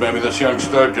 Good. Maybe this young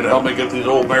stud can help me get these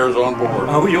old bears on board.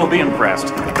 Oh, you'll be impressed.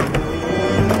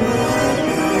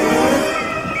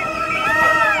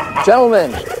 Gentlemen,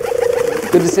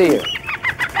 good to see you.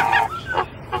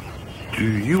 Do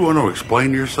you want to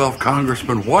explain yourself,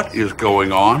 Congressman? What is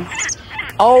going on?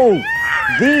 Oh,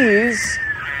 these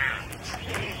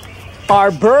are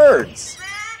birds.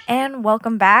 And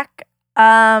welcome back.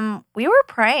 We were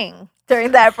praying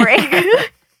during that break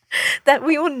that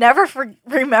we will never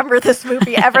remember this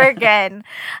movie ever again.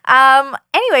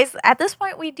 Anyways, at this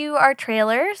point, we do our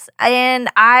trailers, and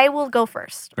I will go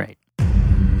first. Great.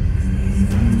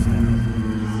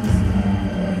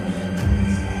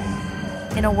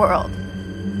 In a world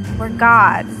where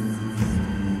God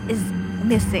is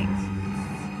missing,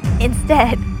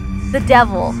 instead, the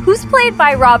devil, who's played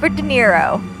by Robert De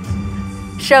Niro,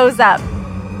 shows up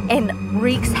and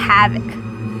wreaks havoc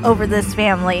over this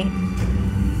family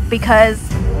because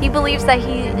he believes that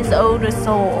he is owed a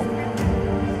soul.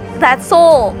 That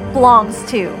soul belongs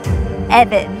to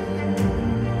Evan.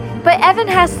 But Evan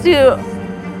has to...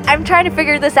 I'm trying to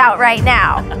figure this out right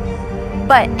now.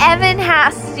 But Evan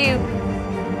has to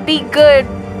be good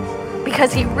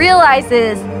because he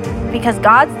realizes, because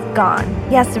God's gone,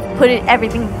 he has to put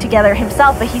everything together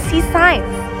himself, but he sees signs.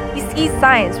 He sees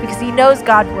signs because he knows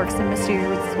God works in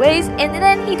mysterious ways, and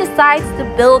then he decides to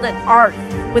build an ark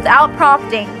without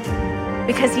prompting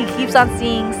because he keeps on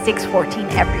seeing 614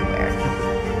 everywhere.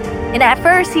 And at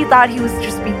first he thought he was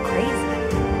just being crazy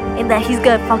and that he's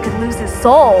gonna fucking lose his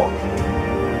soul.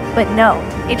 But no,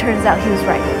 it turns out he was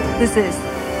right. This is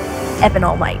Evan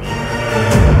Almighty.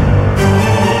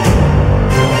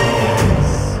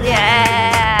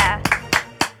 Yeah.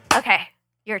 Okay,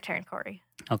 your turn, Corey.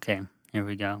 Okay, here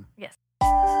we go. Yes.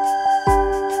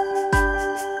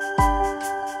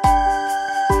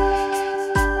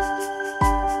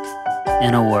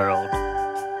 In a World,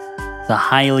 the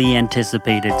highly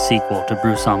anticipated sequel to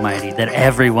Bruce Almighty that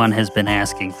everyone has been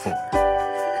asking for.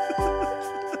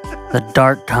 The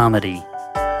dark comedy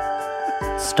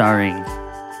starring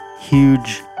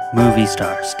huge movie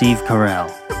star Steve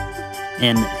Carell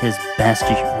in his best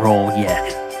role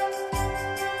yet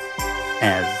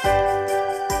as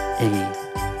a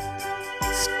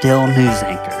still news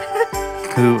anchor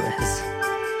who is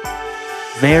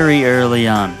very early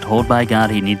on told by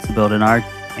God he needs to build an ark,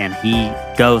 and he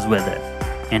goes with it.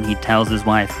 And he tells his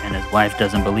wife, and his wife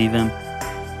doesn't believe him,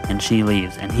 and she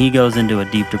leaves. And he goes into a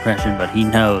deep depression, but he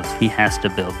knows he has to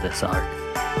build this ark.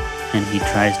 And he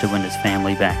tries to win his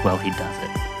family back while he does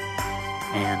it.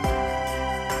 And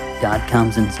God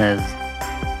comes and says,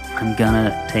 I'm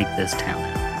gonna take this town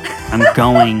out. I'm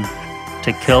going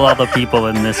to kill all the people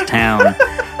in this town,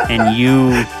 and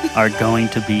you are going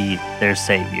to be their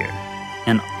savior.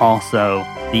 And also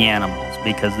the animals,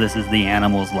 because this is the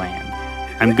animals' land.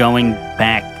 I'm going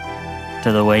back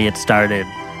to the way it started,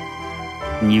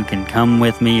 and you can come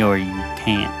with me or you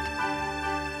can't.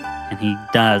 And he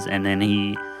does, and then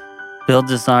he builds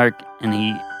this ark, and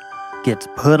he gets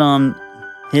put on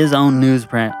his own news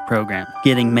program,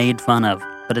 getting made fun of.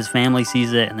 But his family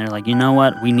sees it, and they're like, you know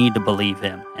what? We need to believe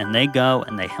him. And they go,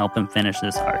 and they help him finish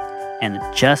this ark. And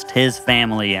just his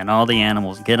family and all the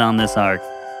animals get on this ark,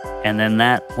 and then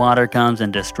that water comes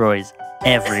and destroys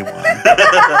everyone.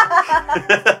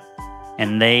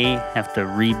 And they have to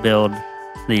rebuild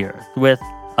the earth with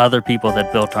other people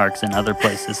that built arks in other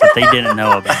places that they didn't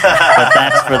know about. But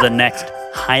that's for the next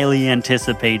highly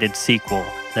anticipated sequel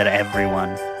that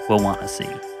everyone will want to see.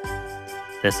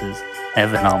 This is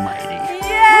Evan Almighty.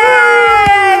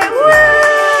 Yay! Woo!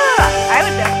 I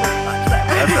would definitely watch that.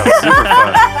 That sounds super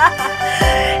fun.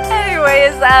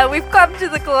 Anyways, we've come to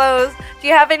the close. Do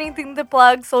you have anything to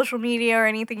plug, social media, or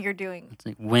anything you're doing? It's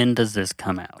like, when does this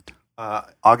come out?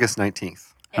 August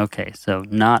 19th. Okay, so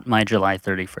not my July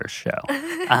 31st show.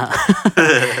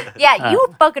 Yeah,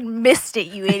 you fucking missed it,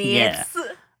 you idiots.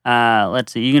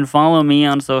 Let's see. You can follow me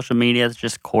on social media. It's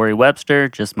just Corey Webster,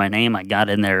 just my name. I got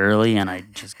in there early, and I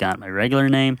just got my regular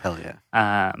name. Hell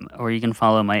yeah. Or you can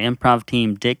follow my improv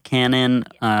team, Dick Cannon,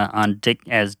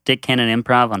 as Dick Cannon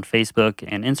Improv on Facebook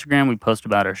and Instagram. We post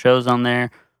about our shows on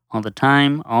there all the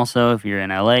time. Also, if you're in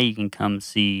LA, you can come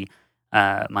see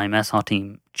my mess hall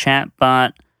team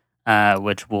Chatbot,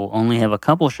 which will only have a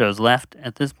couple shows left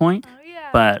at this point. Oh, yeah.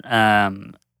 But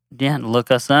yeah,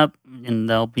 look us up, and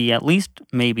there'll be at least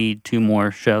maybe 2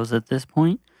 more shows at this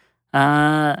point.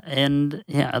 And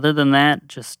yeah, other than that,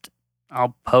 just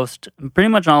I'll post. Pretty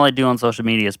much all I do on social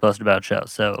media is post about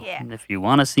shows. So if you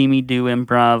want to see me do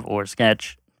improv or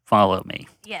sketch, follow me.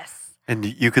 Yes. And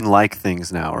you can like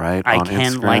things now, right? I on can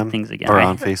Instagram like things again. or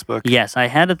on Facebook. Yes, I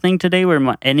had a thing today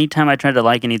where anytime I tried to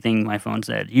like anything, my phone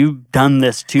said, "You've done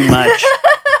this too much.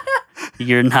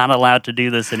 You're not allowed to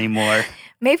do this anymore."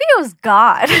 Maybe it was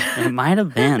God. It might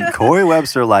have been. Corey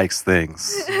Webster likes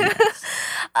things.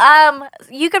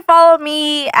 You can follow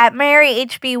me at Mary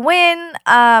HB Wynn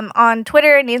on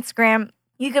Twitter and Instagram.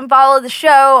 You can follow the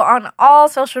show on all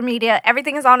social media.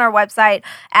 Everything is on our website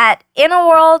at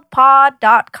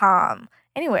inaworldpod.com.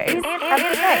 Anyways, have a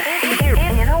good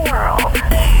night. In a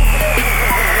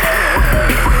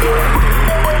world.